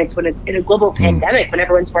farmers markets when in a global pandemic, when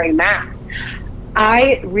everyone's wearing masks.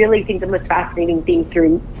 I really think the most fascinating thing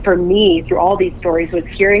for me through all these stories was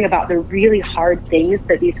hearing about the really hard things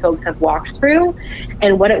that these folks have walked through,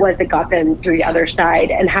 and what it was that got them through the other side,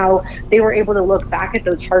 and how they were able to look back at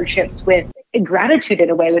those hardships with gratitude, in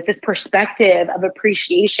a way, with this perspective of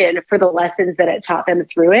appreciation for the lessons that it taught them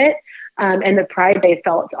through it. And the pride they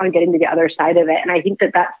felt on getting to the other side of it. And I think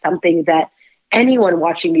that that's something that anyone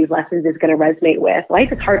watching these lessons is going to resonate with.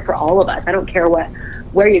 Life is hard for all of us. I don't care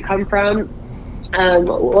where you come from,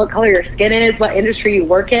 what color your skin is, what industry you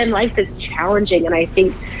work in. Life is challenging. And I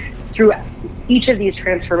think through each of these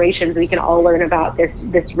transformations, we can all learn about this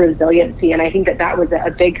resiliency. And I think that was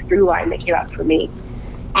a big through line that came out for me.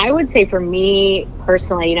 I would say for me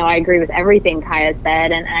personally, I agree with everything Kaya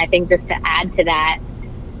said. And I think just to add to that,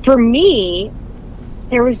 for me,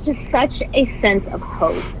 there was just such a sense of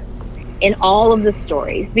hope in all of the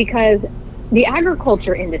stories, because the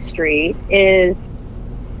agriculture industry is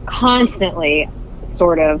constantly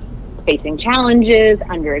sort of facing challenges,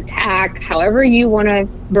 under attack, however you want to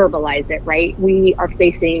verbalize it, right? We are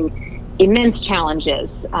facing immense challenges,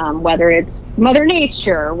 whether it's Mother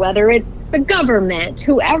Nature, whether it's the government,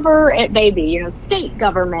 whoever it may be, state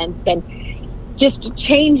governments, and just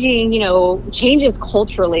changes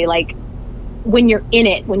culturally. Like when you're in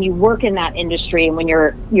it, when you work in that industry, and when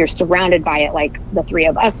you're surrounded by it, like the three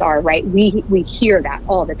of us are, right? We hear that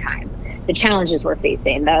all the time. The challenges we're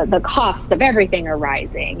facing, the costs of everything are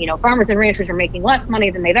rising. Farmers and ranchers are making less money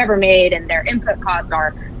than they've ever made, and their input costs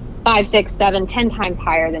are 5, 6, 7, 10 times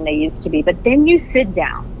higher than they used to be. But then you sit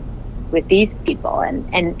down with these people,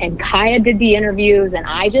 and Kaya did the interviews, and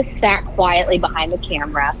I just sat quietly behind the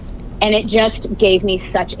camera. And it just gave me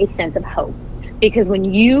such a sense of hope, because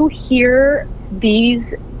when you hear these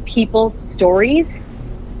people's stories,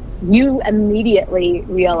 you immediately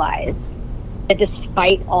realize that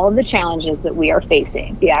despite all of the challenges that we are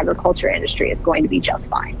facing, the agriculture industry is going to be just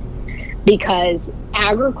fine, because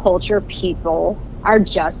agriculture people are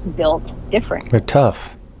just built different. They're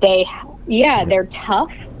tough. They're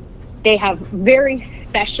tough. They have very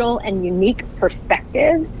special and unique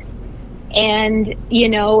perspectives. And,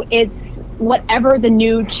 it's whatever the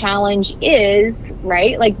new challenge is,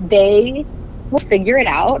 right? Like they will figure it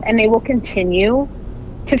out, and they will continue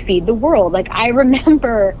to feed the world. Like I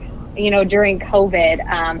remember, during COVID,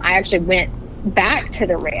 I actually went back to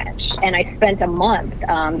the ranch, and I spent a month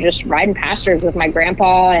just riding pastures with my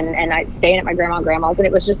grandpa, and I staying at my grandma and grandma's. And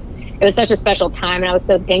it was such a special time. And I was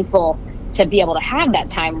so thankful to be able to have that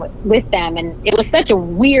time with them. And it was such a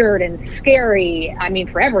weird and scary,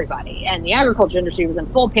 for everybody. And the agriculture industry was in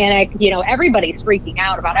full panic. Everybody's freaking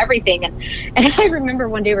out about everything. And I remember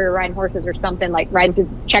one day we were riding horses or something, like riding through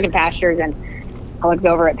checking pastures, and I looked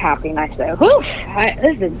over at Pappy and I said, whew,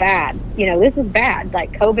 this is bad. This is bad.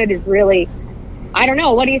 Like COVID is really, I don't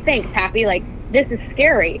know. What do you think, Pappy? Like, this is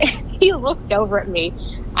scary. He looked over at me.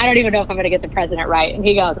 I don't even know if I'm going to get the president right. And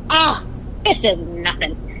he goes, this is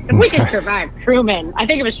nothing. if we could survive Truman, I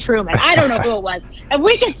think it was Truman, I don't know who it was, if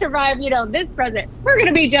we could survive, this president, we're going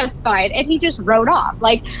to be just fine. And he just wrote off.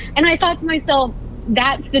 And I thought to myself,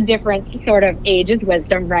 that's the difference, sort of age is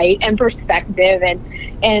wisdom, right? And perspective.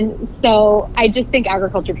 And so I just think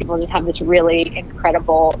agriculture people just have this really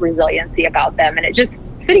incredible resiliency about them. And it just,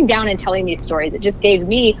 sitting down and telling these stories, it just gave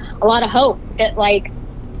me a lot of hope that,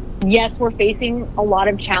 yes, we're facing a lot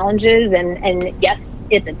of challenges, and yes,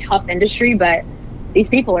 it's a tough industry, but these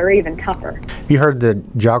people are even tougher. You heard the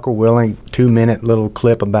Jocko Willing 2-minute little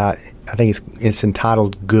clip about, I think it's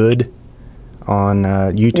entitled Good on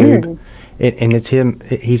YouTube. And it's him.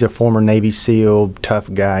 He's a former Navy SEAL,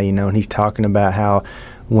 tough guy, and he's talking about how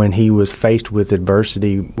when he was faced with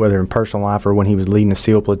adversity, whether in personal life or when he was leading a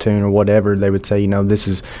SEAL platoon or whatever, they would say, this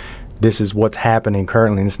is what's happening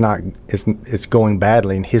currently, and it's going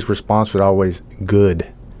badly. And his response was always good.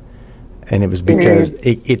 And it was because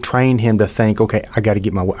it trained him to think, okay, I got to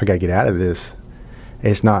get out of this.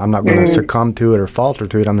 I'm not going to succumb to it or falter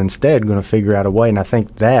to it. I'm instead going to figure out a way. And I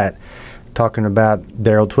think that, talking about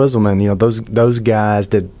Daryl Twizzleman, those guys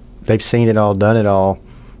that they've seen it all, done it all,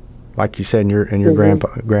 like you said, and your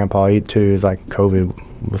grandpa too, is like,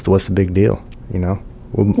 COVID, what's the big deal? We're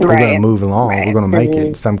going to move along. Right. We're going to make it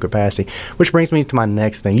in some capacity. Which brings me to my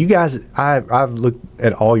next thing. You guys, I've looked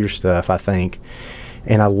at all your stuff, I think,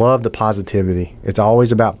 and I love the positivity. It's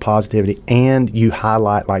always about positivity, and you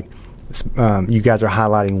highlight, you guys are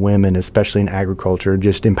highlighting women, especially in agriculture,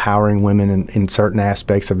 just empowering women in certain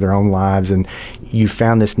aspects of their own lives. And you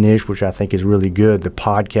found this niche, which I think is really good. The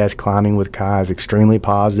podcast Climbing with Kai is extremely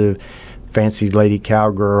positive. Fancy Lady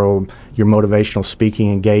Cowgirl, your motivational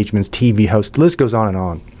speaking engagements, TV host, the list goes on and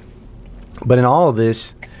on. But in all of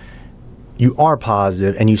this, you are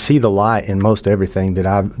positive, and you see the light in most everything that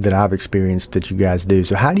I've experienced that you guys do.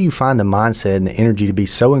 So how do you find the mindset and the energy to be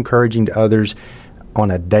so encouraging to others on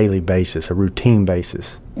a daily basis, a routine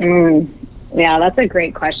basis? Yeah, that's a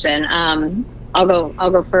great question. I'll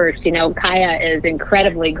go first. Kaya is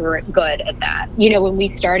incredibly good at that. When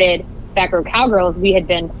we started Backroad Cowgirls, we had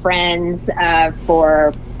been friends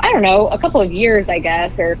for, I don't know, a couple of years, I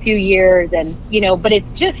guess, or a few years. And, but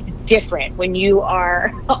it's just different when you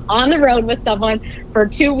are on the road with someone for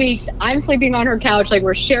 2 weeks. I'm sleeping on her couch.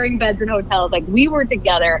 We're sharing beds in hotels. We were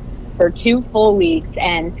together for 2 full weeks.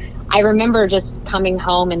 And I remember just coming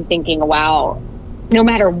home and thinking, wow, no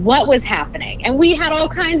matter what was happening, and we had all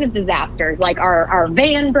kinds of disasters, our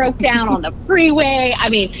van broke down on the freeway. I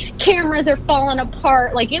mean, cameras are falling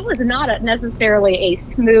apart. It was not necessarily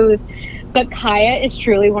a smooth, but Kaya is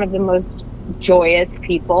truly one of the most joyous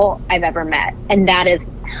people I've ever met. And that is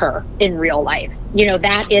her in real life.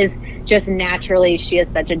 That is just naturally, she is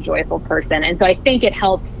such a joyful person. And so I think it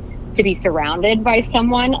helps to be surrounded by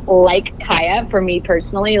someone like Kaya, for me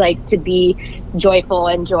personally, to be joyful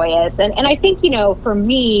and joyous. And I think, for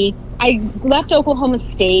me, I left Oklahoma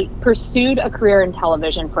State, pursued a career in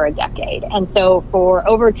television for a decade. And so for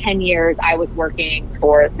over 10 years, I was working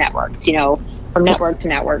for networks, from network to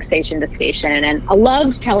network, station to station. And I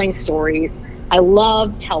loved telling stories. I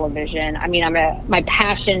love television. I mean, my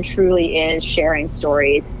passion truly is sharing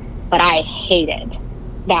stories, but I hated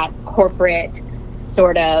that corporate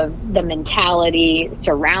sort of the mentality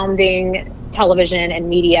surrounding television and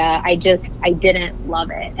media. I didn't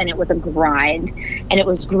love it. And it was a grind, and it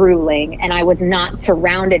was grueling. And I was not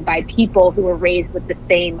surrounded by people who were raised with the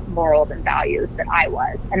same morals and values that I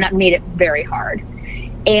was. And that made it very hard.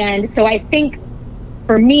 And so I think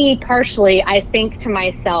for me, partially, I think to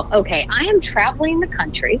myself, okay, I am traveling the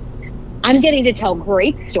country. I'm getting to tell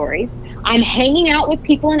great stories. I'm hanging out with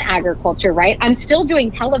people in agriculture, right? I'm still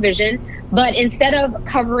doing television, but instead of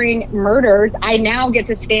covering murders, I now get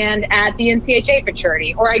to stand at the NCHA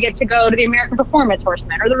fraternity, or I get to go to the American Performance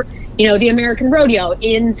Horsemen, or the American Rodeo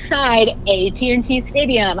inside AT&T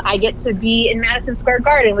Stadium. I get to be in Madison Square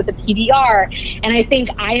Garden with the PBR. And I think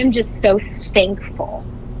I am just so thankful,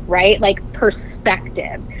 right?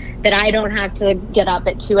 Perspective, that I don't have to get up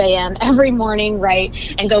at 2 a.m. every morning, right?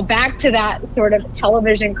 And go back to that sort of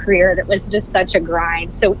television career that was just such a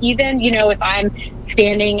grind. So even, if I'm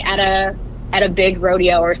standing at a big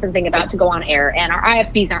rodeo or something about to go on air, and our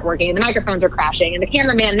IFBs aren't working, and the microphones are crashing, and the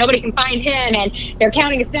cameraman, nobody can find him, and they're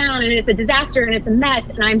counting us down, and it's a disaster, and it's a mess.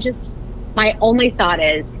 And my only thought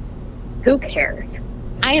is, who cares?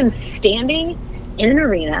 I am standing in an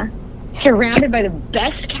arena surrounded by the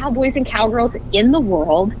best cowboys and cowgirls in the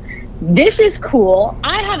world. This is cool.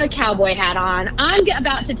 I have a cowboy hat on. I'm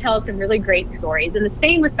about to tell some really great stories. And the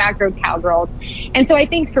same with Backroad Cowgirls. And so I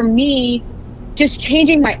think for me, just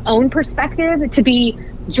changing my own perspective to be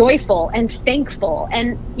joyful and thankful.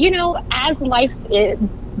 And, as life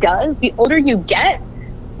does, the older you get,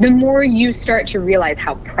 the more you start to realize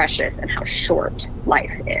how precious and how short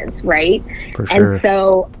life is, right? For sure. And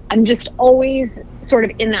so I'm just always sort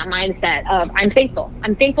of in that mindset of I'm thankful.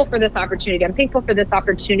 I'm thankful for this opportunity. I'm thankful for this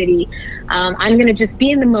opportunity. I'm going to just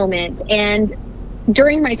be in the moment. And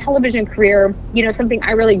during my television career, you know, something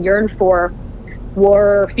I really yearned for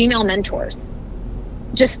were female mentors.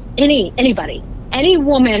 Just anybody, any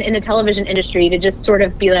woman in the television industry to just sort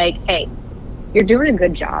of be like, hey, you're doing a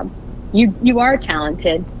good job. You are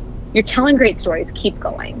talented. You're telling great stories. Keep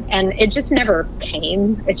going. And it just never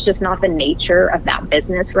came. It's just not the nature of that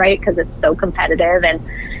business, right? Because it's so competitive. And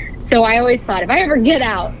so I always thought, if I ever get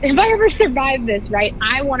out, if I ever survive this, right,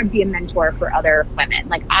 I want to be a mentor for other women.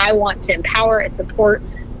 Like, I want to empower and support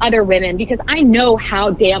other women, because I know how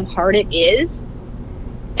damn hard it is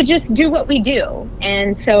to just do what we do.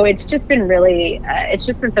 And so it's just been really, it's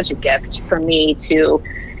just been such a gift for me to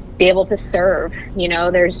be able to serve. You know,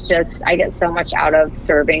 I get so much out of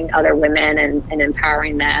serving other women and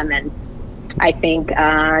empowering them. And I think,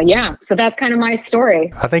 so that's kind of my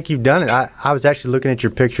story. I think you've done it. I was actually looking at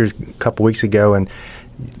your pictures a couple weeks ago, and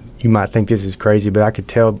you might think this is crazy, but I could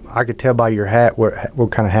tell by your hat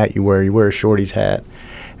what kind of hat you wear. You wear a shorty's hat.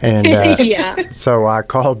 And yeah. So I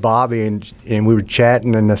called Bobby and we were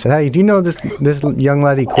chatting, and I said, hey, do you know this young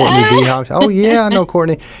lady, Courtney D. Hawks? Oh, yeah, I know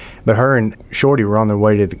Courtney. But her and Shorty were on their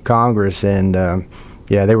way to the Congress, and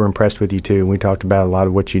they were impressed with you too. And we talked about a lot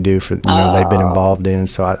of what you do for, they've been involved in.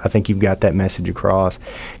 So I think you've got that message across.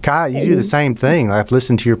 Kai, you do the same thing. I've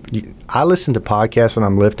listened to I listen to podcasts when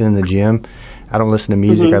I'm lifting in the gym. I don't listen to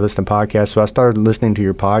music. Mm-hmm. I listen to podcasts. So I started listening to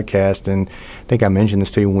your podcast, and I think I mentioned this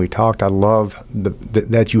to you when we talked. I love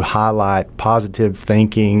that you highlight positive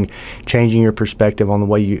thinking, changing your perspective on the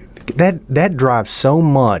way you. That drives so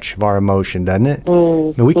much of our emotion, doesn't it?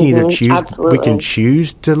 Mm-hmm. We can either choose. Absolutely. We can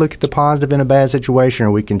choose to look at the positive in a bad situation,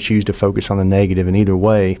 or we can choose to focus on the negative. And either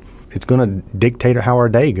way, it's going to dictate how our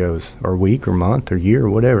day goes, or week, or month, or year, or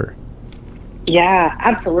whatever. Yeah,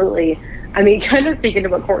 absolutely. I mean, kind of speaking to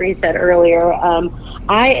what Courtney said earlier,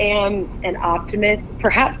 I am an optimist,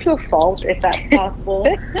 perhaps to a fault, if that's possible.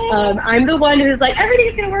 I'm the one who's like,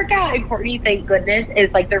 everything's going to work out. And Courtney, thank goodness,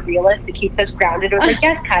 is like the realist that keeps us grounded. We're like,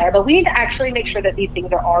 yes, Kaya, but we need to actually make sure that these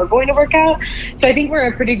things are going to work out. So I think we're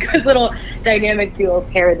a pretty good little dynamic duo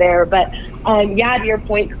pair there. But to your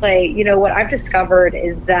point, Clay, you know, what I've discovered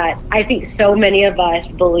is that I think so many of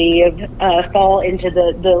us fall into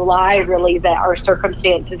the lie, really, that our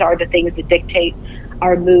circumstances are the things that dictate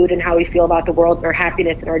our mood and how we feel about the world, and our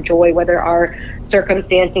happiness and our joy, whether our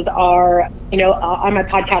circumstances are, you know, on my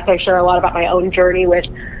podcast, I share a lot about my own journey with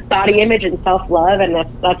body image and self-love. And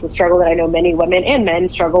that's a struggle that I know many women and men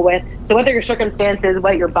struggle with. So whether your circumstances,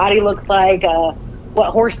 what your body looks like, what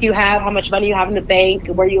horse you have, how much money you have in the bank,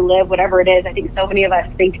 where you live, whatever it is, I think so many of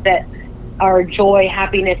us think that our joy,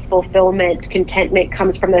 happiness, fulfillment, contentment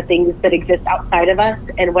comes from the things that exist outside of us.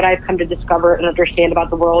 And what I've come to discover and understand about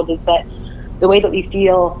the world is that the way that we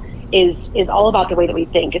feel is all about the way that we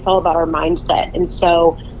think. It's all about our mindset. And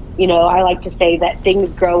so, you know, I like to say that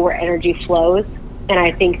things grow where energy flows. And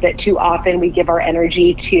I think that too often we give our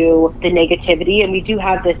energy to the negativity, and we do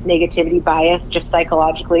have this negativity bias just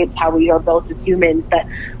psychologically. It's how we are built as humans. But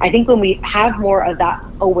I think when we have more of that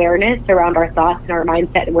awareness around our thoughts and our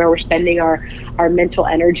mindset and where we're spending our mental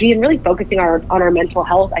energy and really focusing on our mental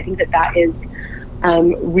health, I think that is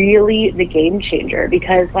really the game changer.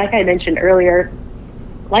 Because like I mentioned earlier,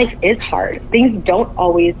 life is hard. Things don't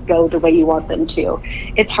always go the way you want them to.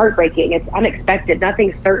 It's heartbreaking. It's unexpected.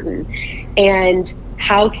 Nothing's certain. And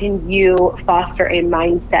how can you foster a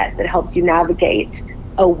mindset that helps you navigate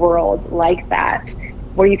a world like that,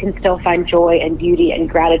 where you can still find joy and beauty and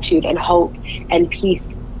gratitude and hope and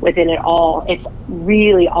peace within it all? It's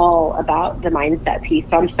really all about the mindset piece.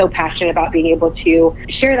 So I'm so passionate about being able to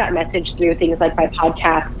share that message through things like my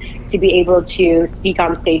podcast, to be able to speak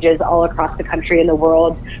on stages all across the country and the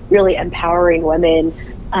world, really empowering women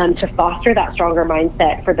to foster that stronger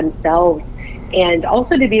mindset for themselves, and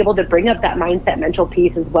also to be able to bring up that mindset mental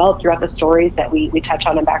piece as well throughout the stories that we touch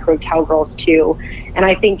on in Backroad Cowgirls too. And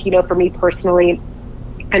I think, you know, for me personally,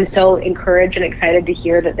 I'm so encouraged and excited to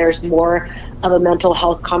hear that there's more of a mental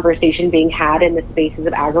health conversation being had in the spaces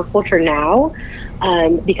of agriculture now,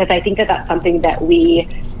 because I think that that's something that we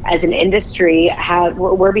as an industry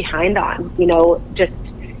we're behind on. You know,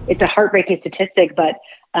 just it's a heartbreaking statistic, but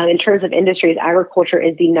in terms of industries, agriculture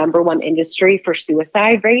is the number one industry for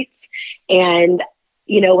suicide rates. And,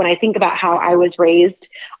 you know, when I think about how I was raised,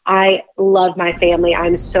 I love my family.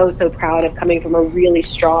 I'm so, so proud of coming from a really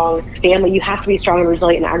strong family. You have to be strong and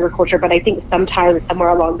resilient in agriculture. But I think sometimes somewhere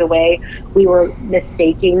along the way, we were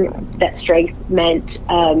mistaking that strength meant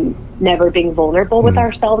never being vulnerable with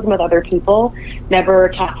ourselves and with other people, never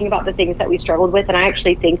talking about the things that we struggled with. And I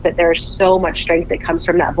actually think that there's so much strength that comes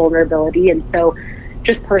from that vulnerability. And so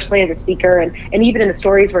just personally as a speaker, and even in the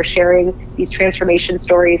stories we're sharing, these transformation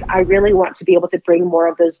stories, I really want to be able to bring more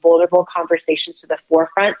of those vulnerable conversations to the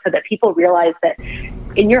forefront so that people realize that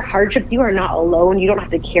in your hardships, you are not alone. You don't have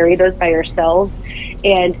to carry those by yourself.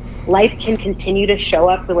 And life can continue to show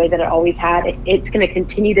up the way that it always had. It's going to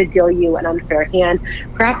continue to deal you an unfair hand.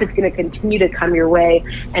 Crap is going to continue to come your way.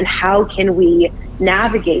 And how can we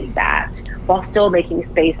navigate that while still making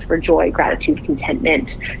space for joy, gratitude,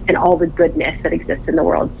 contentment, and all the goodness that exists in the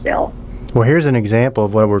world still? Well, here's an example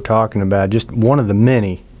of what we're talking about, just one of the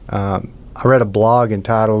many. I read a blog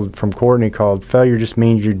entitled from Courtney called "Failure Just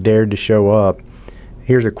Means You Dared to Show Up."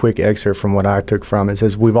 Here's a quick excerpt from what I took from it. It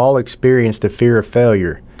says, "We've all experienced the fear of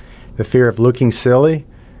failure, the fear of looking silly,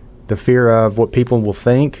 the fear of what people will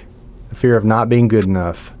think, the fear of not being good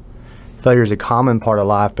enough. Failure is a common part of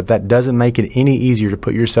life, but that doesn't make it any easier to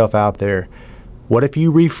put yourself out there. What if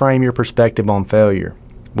you reframe your perspective on failure?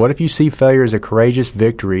 What if you see failure as a courageous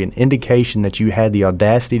victory, an indication that you had the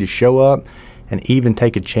audacity to show up and even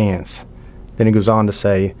take a chance?" Then it goes on to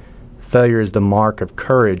say, "Failure is the mark of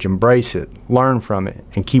courage. Embrace it, learn from it,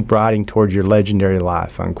 and keep riding towards your legendary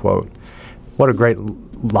life," unquote. What a great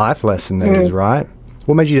life lesson that is, right?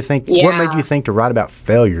 What made you think? Yeah. What made you think to write about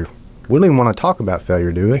failure? We don't even want to talk about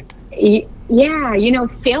failure, do we? Yeah,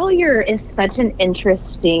 failure is such an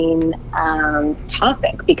interesting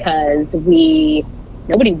topic because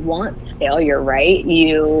nobody wants failure, right?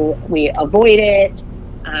 We avoid it.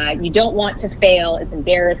 You don't want to fail. It's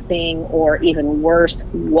embarrassing, or even worse,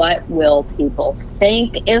 what will people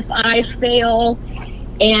think if I fail?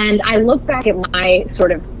 And I look back at my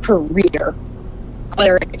sort of career,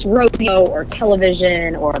 whether it's rodeo or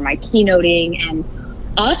television or my keynoting, and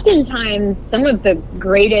oftentimes some of the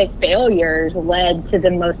greatest failures led to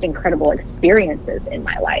the most incredible experiences in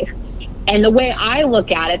my life. And the way I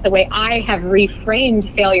look at it, the way I have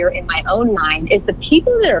reframed failure in my own mind, is the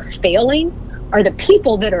people that are failing are the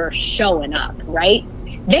people that are showing up, right?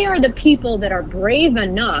 They are the people that are brave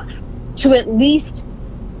enough to at least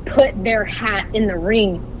put their hat in the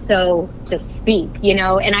ring, so to speak,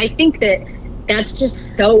 And I think that that's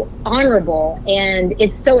just so honorable, and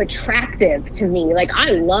it's so attractive to me. Like,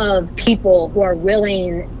 I love people who are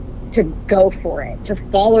willing to go for it, to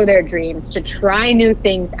follow their dreams, to try new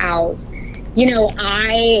things out.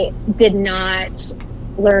 I did not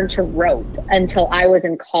learn to rope until I was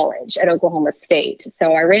in college at Oklahoma State.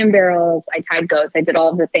 So I ran barrels, I tied goats, I did all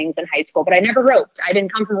of the things in high school, but I never roped. I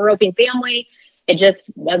didn't come from a roping family. It just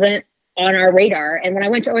wasn't on our radar. And when I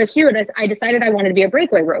went to OSU, I decided I wanted to be a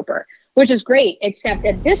breakaway roper, which is great, except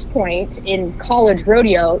at this point in college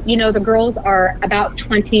rodeo, the girls are about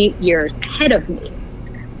 20 years ahead of me.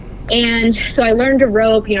 And so I learned to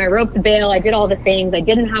rope, I roped the bail, I did all the things. I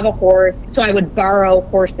didn't have a horse, so I would borrow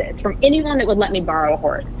horses from anyone that would let me borrow a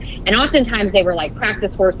horse. And oftentimes they were like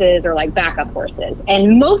practice horses or like backup horses.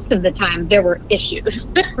 And most of the time there were issues,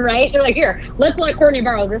 right? They're like, "Here, let's let Courtney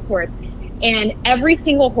borrow this horse." And every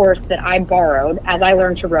single horse that I borrowed as I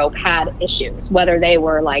learned to rope had issues, whether they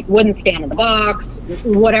were like wouldn't stand in the box,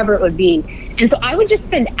 whatever it would be. And so I would just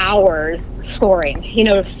spend hours scoring,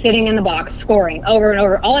 sitting in the box, scoring over and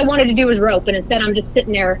over. All I wanted to do was rope. And instead I'm just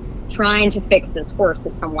sitting there trying to fix this horse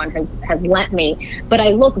that someone has lent me. But I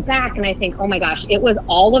look back and I think, oh my gosh, it was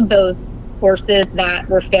all of those horses that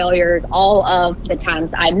were failures, all of the times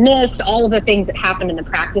I missed, all of the things that happened in the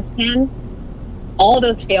practice pen, all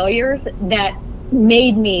those failures that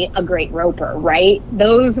made me a great roper, right?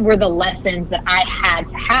 Those were the lessons that I had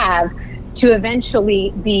to have to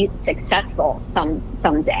eventually be successful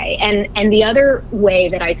someday. And the other way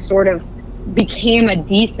that I sort of became a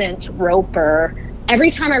decent roper,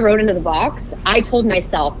 every time I rode into the box, I told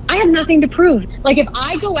myself, I have nothing to prove. Like, if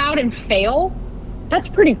I go out and fail, that's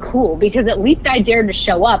pretty cool, because at least I dared to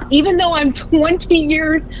show up, even though I'm 20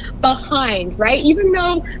 years behind, right? Even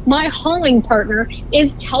though my hauling partner is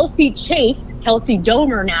Kelsey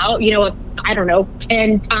Domer now,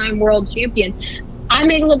 10-time world champion. I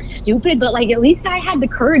may look stupid, but like, at least I had the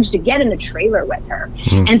courage to get in the trailer with her.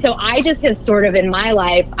 And so I just have sort of in my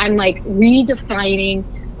life, I'm like redefining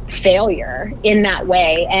failure in that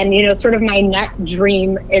way. And sort of my next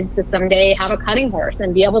dream is to someday have a cutting horse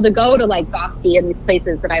and be able to go to like Bosque and these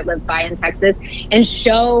places that I live by in Texas and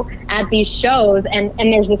show at these shows, and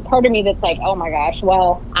there's this part of me that's like, oh my gosh,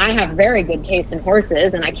 well, I have very good taste in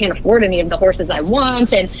horses and I can't afford any of the horses I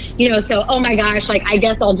want, and so oh my gosh, like I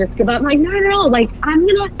guess I'll just give up. I'm like, no, like I'm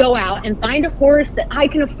gonna go out and find a horse that I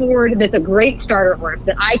can afford, that's a great starter horse,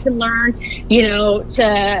 that I can learn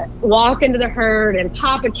to walk into the herd and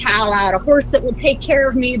pop a cow out, a horse that will take care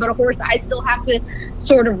of me, but a horse I still have to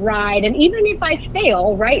sort of ride. And even if I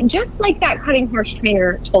fail, right, just like that cutting horse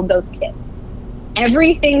trainer told those kids,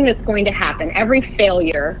 everything that's going to happen, every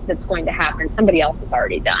failure that's going to happen, somebody else has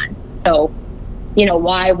already done. So,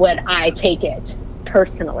 why would I take it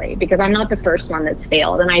personally? Because I'm not the first one that's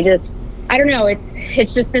failed. And I don't know,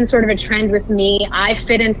 it's just been sort of a trend with me. I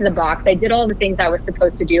fit into the box. I did all the things I was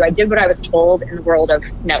supposed to do. I did what I was told in the world of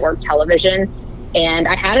network television, and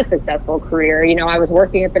I had a successful career. I was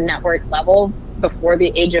working at the network level before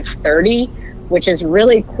the age of 30, which is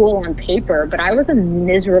really cool on paper, but I was a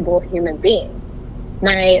miserable human being.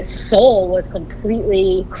 My soul was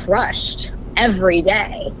completely crushed every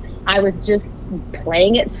day. I was just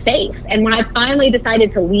playing it safe. And when I finally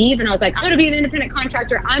decided to leave and I was like, I'm going to be an independent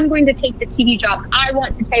contractor, I'm going to take the TV jobs I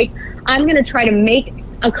want to take, I'm going to try to make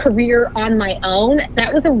a career on my own,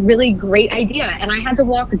 that was a really great idea. And I had to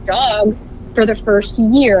walk dogs for the first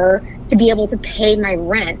year to be able to pay my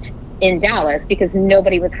rent in Dallas because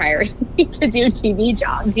nobody was hiring me to do TV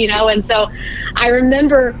jobs, And so I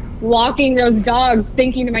remember walking those dogs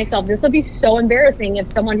thinking to myself, this will be so embarrassing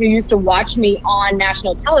if someone who used to watch me on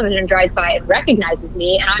national television drives by and recognizes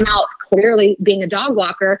me and I'm out clearly being a dog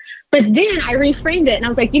walker. But then I reframed it and I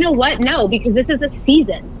was like, you know what? No, because this is a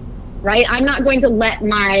season, right? I'm not going to let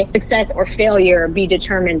my success or failure be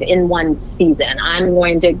determined in one season. I'm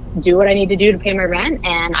going to do what I need to do to pay my rent,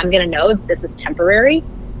 and I'm going to know that this is temporary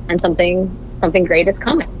and something great is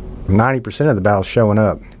coming. 90% of the battle's showing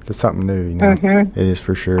up to something new, It is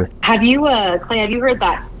for sure. Have you, Clay, have you heard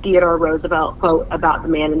that Theodore Roosevelt quote about the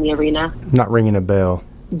man in the arena? Not ringing a bell.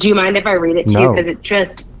 Do you mind if I read it to you? No. Because it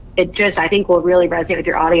just, I think will really resonate with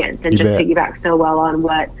your audience and just piggyback so well on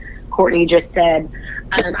what Courtney just said.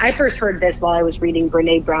 I first heard this while I was reading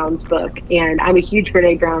Brene Brown's book, and I'm a huge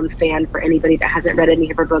Brene Brown fan. For anybody that hasn't read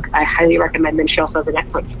any of her books, I highly recommend them. She also has a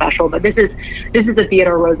Netflix special, but this is the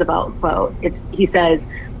Theodore Roosevelt quote. He says,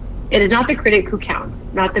 "It is not the critic who counts,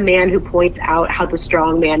 not the man who points out how the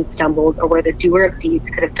strong man stumbled or where the doer of deeds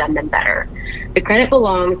could have done them better. The credit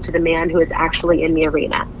belongs to the man who is actually in the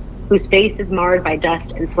arena, whose face is marred by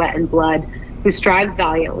dust and sweat and blood, who strives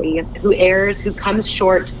valiantly, who errs, who comes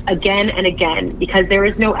short again and again, because there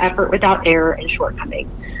is no effort without error and shortcoming,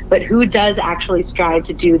 but who does actually strive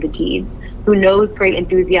to do the deeds, who knows great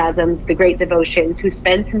enthusiasms, the great devotions, who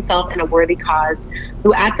spends himself in a worthy cause,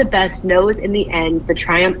 who at the best knows in the end the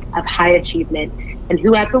triumph of high achievement, and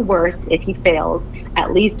who at the worst, if he fails,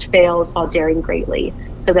 at least fails while daring greatly,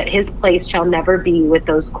 so that his place shall never be with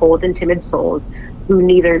those cold and timid souls who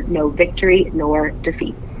neither know victory nor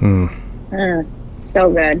defeat." So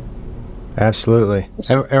good. Absolutely.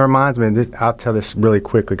 It reminds me of this. I'll tell this really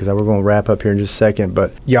quickly because we're going to wrap up here in just a second.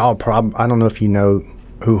 But y'all probably, I don't know if you know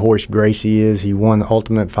who Horace Gracie is. He won the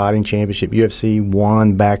Ultimate Fighting Championship. UFC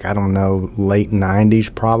won back, I don't know, late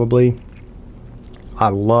 90s probably. I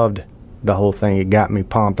loved the whole thing. It got me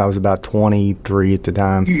pumped. I was about 23 at the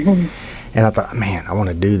time. And I thought, man, I want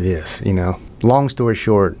to do this, Long story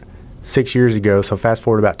short, 6 years ago, so fast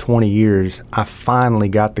forward about 20 years, I finally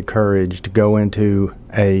got the courage to go into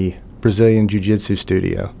a Brazilian Jiu-Jitsu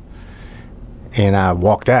studio. And I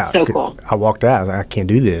walked out. So cool. I walked out. I was like, I can't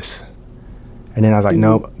do this. And then I was like,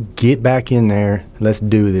 no, get back in there. Let's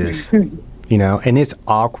do this. And it's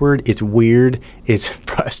awkward. It's weird. It's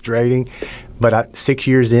frustrating. But 6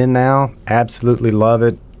 years in now, absolutely love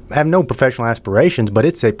it. I have no professional aspirations, but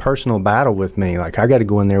it's a personal battle with me. Like, I got to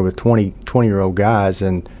go in there with 20-year-old guys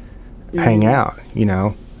and hang out,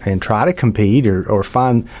 and try to compete or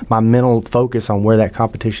find my mental focus on where that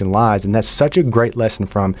competition lies. And that's such a great lesson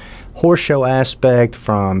from horse show aspect,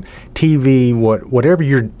 from TV, whatever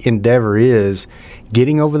your endeavor is,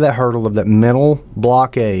 getting over that hurdle of that mental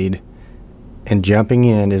blockade and jumping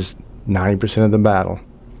in is 90% of the battle.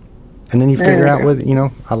 And then you figure out whether,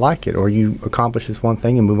 I like it, or you accomplish this one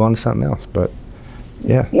thing and move on to something else. But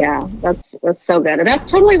yeah, that's so good. And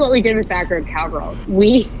that's totally what we did with Backroad Cowgirls.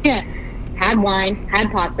 We had wine,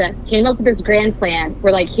 had pasta, came up with this grand plan.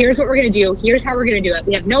 We're like, here's what we're going to do. Here's how we're going to do it.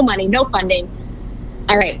 We have no money, no funding.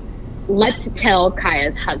 All right, let's tell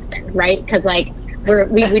Kaya's husband, right? Because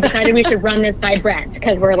we decided we should run this by Brent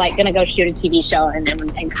because we're going to go shoot a TV show.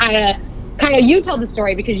 And Kaya, you tell the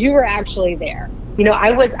story because you were actually there.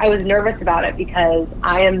 I was nervous about it because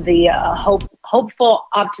I am the hopeful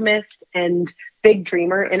optimist and big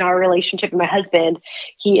dreamer in our relationship. And my husband,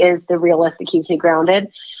 he is the realist that keeps me grounded.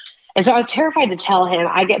 And so I was terrified to tell him.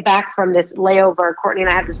 I get back from this layover. Courtney and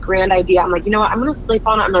I have this grand idea. I'm like, you know what? I'm going to sleep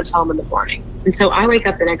on it. I'm going to tell him in the morning. And so I wake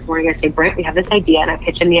up the next morning. I say, Brent, we have this idea. And I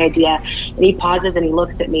pitch him the idea. And he pauses and he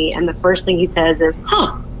looks at me. And the first thing he says is,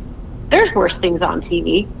 there's worse things on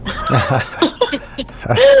TV.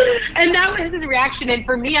 And that was his reaction. And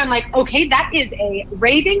for me, I'm like, okay, that is a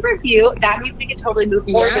raving review. That means we can totally move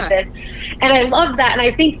forward with this. And I love that. And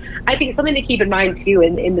I think something to keep in mind too,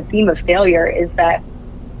 in the theme of failure, is that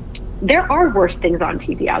there are worse things on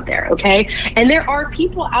TV out there, okay? And there are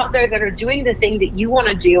people out there that are doing the thing that you want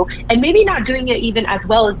to do and maybe not doing it even as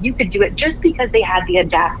well as you could do it just because they had the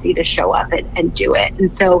audacity to show up and do it. And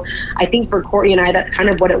so I think for Courtney and I, that's kind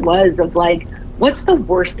of what it was, of like, what's the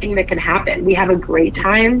worst thing that can happen? We have a great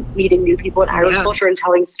time meeting new people in agriculture and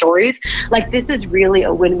telling stories. Like, this is really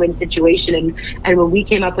a win-win situation. And when we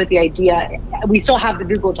came up with the idea, we still have the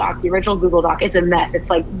Google Doc, the original Google Doc. It's a mess. It's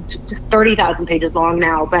like 30,000 pages long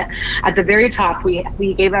now. But at the very top, we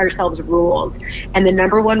gave ourselves rules. And the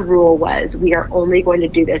number one rule was, we are only going to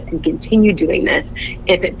do this and continue doing this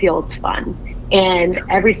if it feels fun. And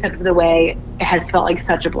every step of the way, it has felt like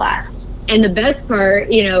such a blast. And the best part,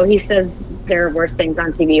 he says there are worse things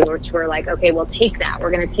on TV, which we're like, okay, we'll take that.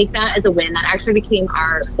 We're going to take that as a win. That actually became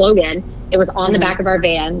our slogan. It was on the back of our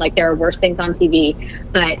van, like, there are worse things on TV.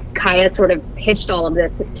 But Kaya sort of pitched all of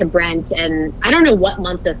this to Brent, and I don't know what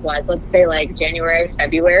month this was. Let's say like January,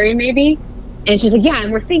 February, maybe. And she's like, yeah,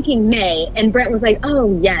 and we're thinking May. And Brent was like,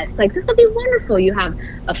 oh, yes, like, this will be wonderful. You have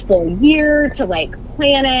a full year to, like,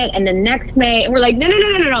 plan it. And then next May. And we're like,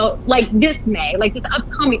 no. Like, this May, like, this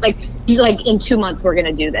upcoming, like in 2 months, we're going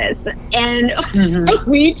to do this. And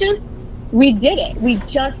we did it. We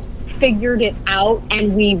just figured it out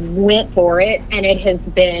and we went for it. And it has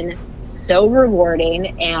been so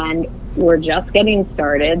rewarding. And we're just getting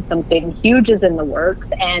started. Something huge is in the works.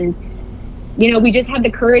 And we just had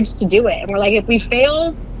the courage to do it. And we're like, if we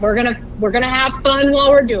fail, we're gonna have fun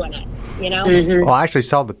while we're doing it, Well, I actually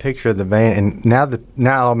saw the picture of the van, and now it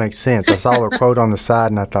all makes sense. I saw the quote on the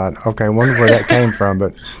side, and I thought, okay, I wonder where that came from,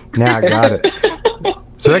 but now I got it.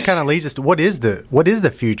 So that kind of leads us to, what is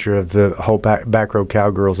the future of the whole Backroad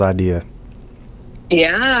Cowgirls idea?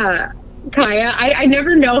 Yeah, Kaya, I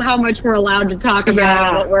never know how much we're allowed to talk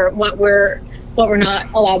about, what we're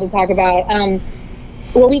not allowed to talk about.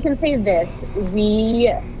 Well, we can say this.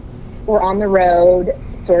 We were on the road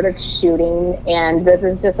sort of shooting, and this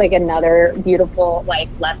is just like another beautiful life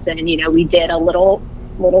lesson. We did a little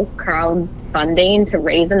crowdfunding to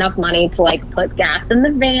raise enough money to, like, put gas in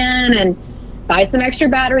the van and buy some extra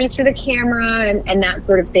batteries for the camera and that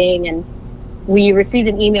sort of thing. And we received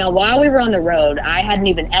an email while we were on the road. I hadn't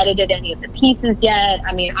even edited any of the pieces yet.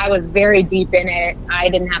 I mean, I was very deep in it. I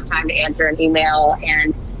didn't have time to answer an email,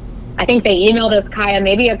 and I think they emailed us, Kaya,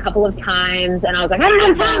 maybe a couple of times, and I was like, I don't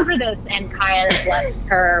have time for this. And Kaya, bless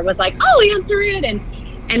her, was like, I'll answer it,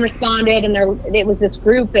 and responded. And it was this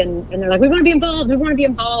group, and they're like, we want to be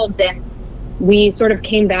involved. And we sort of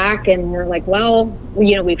came back, and we're like, well,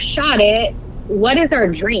 we've shot it. What is our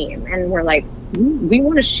dream? And we're like, we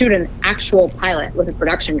want to shoot an actual pilot with a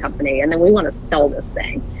production company, and then we want to sell this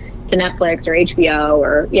thing to Netflix or HBO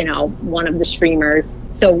or, one of the streamers.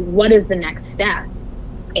 So what is the next step?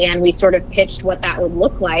 And we sort of pitched what that would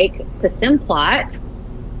look like to Simplot,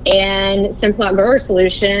 and Simplot Grower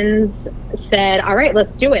Solutions said, all right,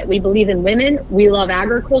 let's do it. We believe in women. We love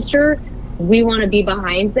agriculture. We want to be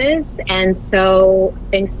behind this. And so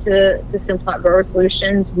thanks to the Simplot Grower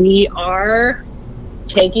Solutions, we are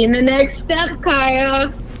taking the next step,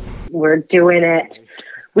 Kaya. We're doing it.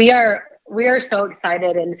 We are so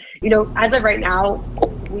excited. And, as of right now,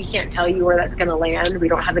 we can't tell you where that's going to land. We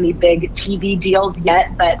don't have any big TV deals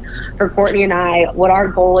yet, but for Courtney and I, what our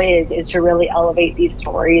goal is to really elevate these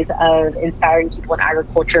stories of inspiring people in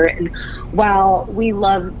agriculture. And while we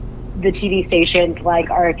love the TV stations like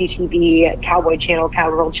RFD-TV, Cowboy Channel,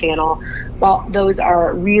 Cowgirl Channel, while those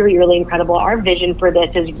are really, really incredible, our vision for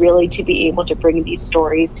this is really to be able to bring these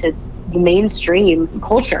stories to the mainstream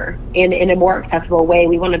culture in a more accessible way.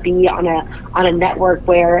 We want to be on a network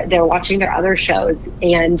where they're watching their other shows,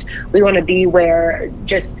 and we want to be where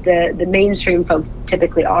just the mainstream folks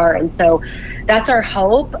typically are. And so that's our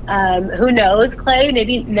hope. Who knows, Clay,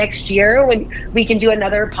 maybe next year when we can do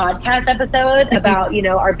another podcast episode about,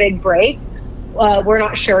 our big break. We're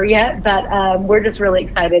not sure yet, but we're just really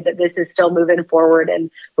excited that this is still moving forward,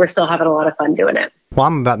 and we're still having a lot of fun doing it. Well,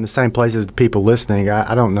 I'm about in the same place as the people listening.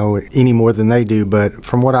 I don't know any more than they do, but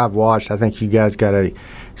from what I've watched, I think you guys got a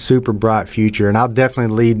super bright future. And I'll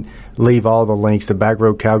definitely leave all the links to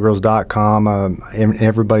backroadcowgirls.com and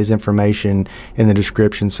everybody's information in the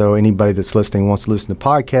description. So anybody that's listening wants to listen to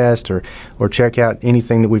podcast or check out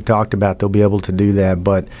anything that we've talked about, they'll be able to do that.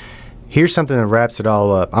 But here's something that wraps it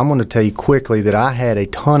all up. I'm going to tell you quickly that I had a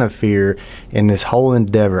ton of fear in this whole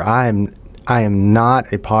endeavor. I am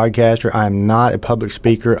not a podcaster. I am not a public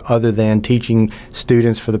speaker other than teaching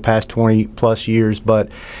students for the past 20 plus years. But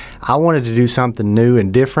I wanted to do something new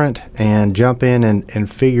and different and jump in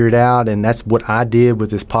and figure it out. And that's what I did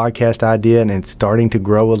with this podcast idea. And it's starting to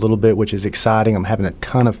grow a little bit, which is exciting. I'm having a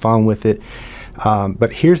ton of fun with it.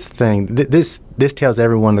 But here's the thing. This tells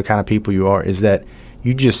everyone the kind of people you are, is that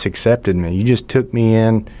you just accepted me. You just took me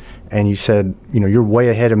in and you said, you're way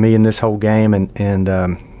ahead of me in this whole game. And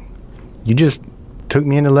you just took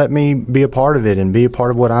me in to let me be a part of it and be a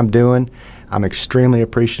part of what I'm doing. I'm extremely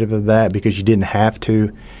appreciative of that because you didn't have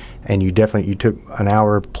to, and you took an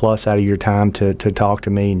hour plus out of your time to talk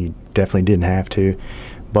to me, and you definitely didn't have to.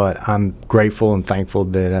 But I'm grateful and thankful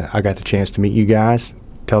that I got the chance to meet you guys,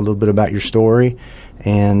 tell a little bit about your story,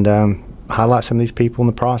 and highlight some of these people in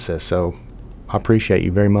the process. So I appreciate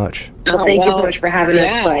you very much. Well, thank you so much for having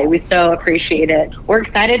us, Clay. We so appreciate it. We're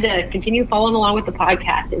excited to continue following along with the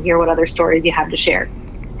podcast and hear what other stories you have to share.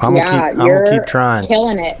 I'm gonna keep trying.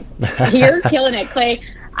 Killing it. You're killing it, Clay.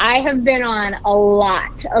 I have been on a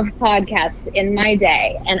lot of podcasts in my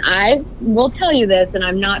day, and I will tell you this, and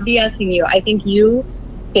I'm not BSing you. I think you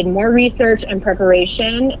did more research and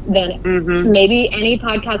preparation than maybe any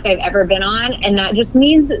podcast I've ever been on, and that just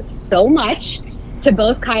means so much to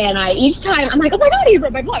both Kaya and I. Each time I'm like, oh my God, he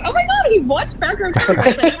read my blog. Oh my God, he watched Backroad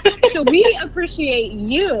Cowgirls. So we appreciate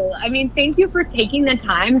you. I mean, thank you for taking the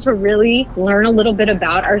time to really learn a little bit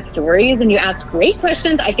about our stories. And you asked great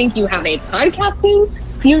questions. I think you have a podcasting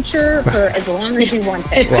future for as long as you want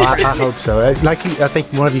it. Well, I hope so. I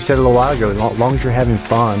think one of you said a little while ago, as long as you're having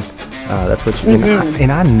fun, that's what you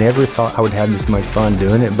and I never thought I would have this much fun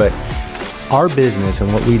doing it, but our business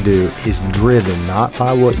and what we do is driven not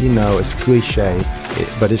by what you know. It's cliche,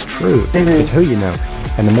 but it's true. It's who you know.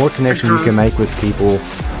 And the more connection you can make with people,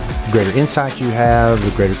 the greater insight you have,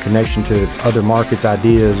 the greater connection to other markets,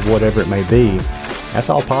 ideas, whatever it may be. That's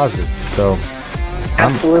all positive. So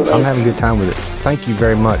I'm having a good time with it. Thank you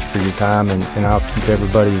very much for your time, and I'll keep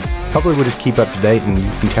everybody. Hopefully we'll just keep up to date, and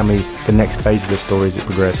you can tell me the next phase of the story as it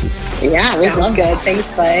progresses. Yeah, we love good. Thanks,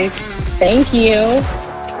 Clay. Thank you.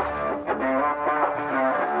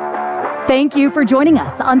 Thank you for joining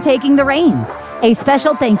us on Taking the Reins. A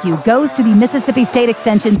special thank you goes to the Mississippi State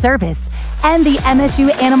Extension Service and the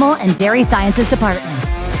MSU Animal and Dairy Sciences Department.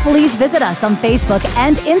 Please visit us on Facebook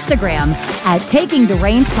and Instagram at Taking the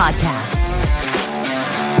Reins Podcast.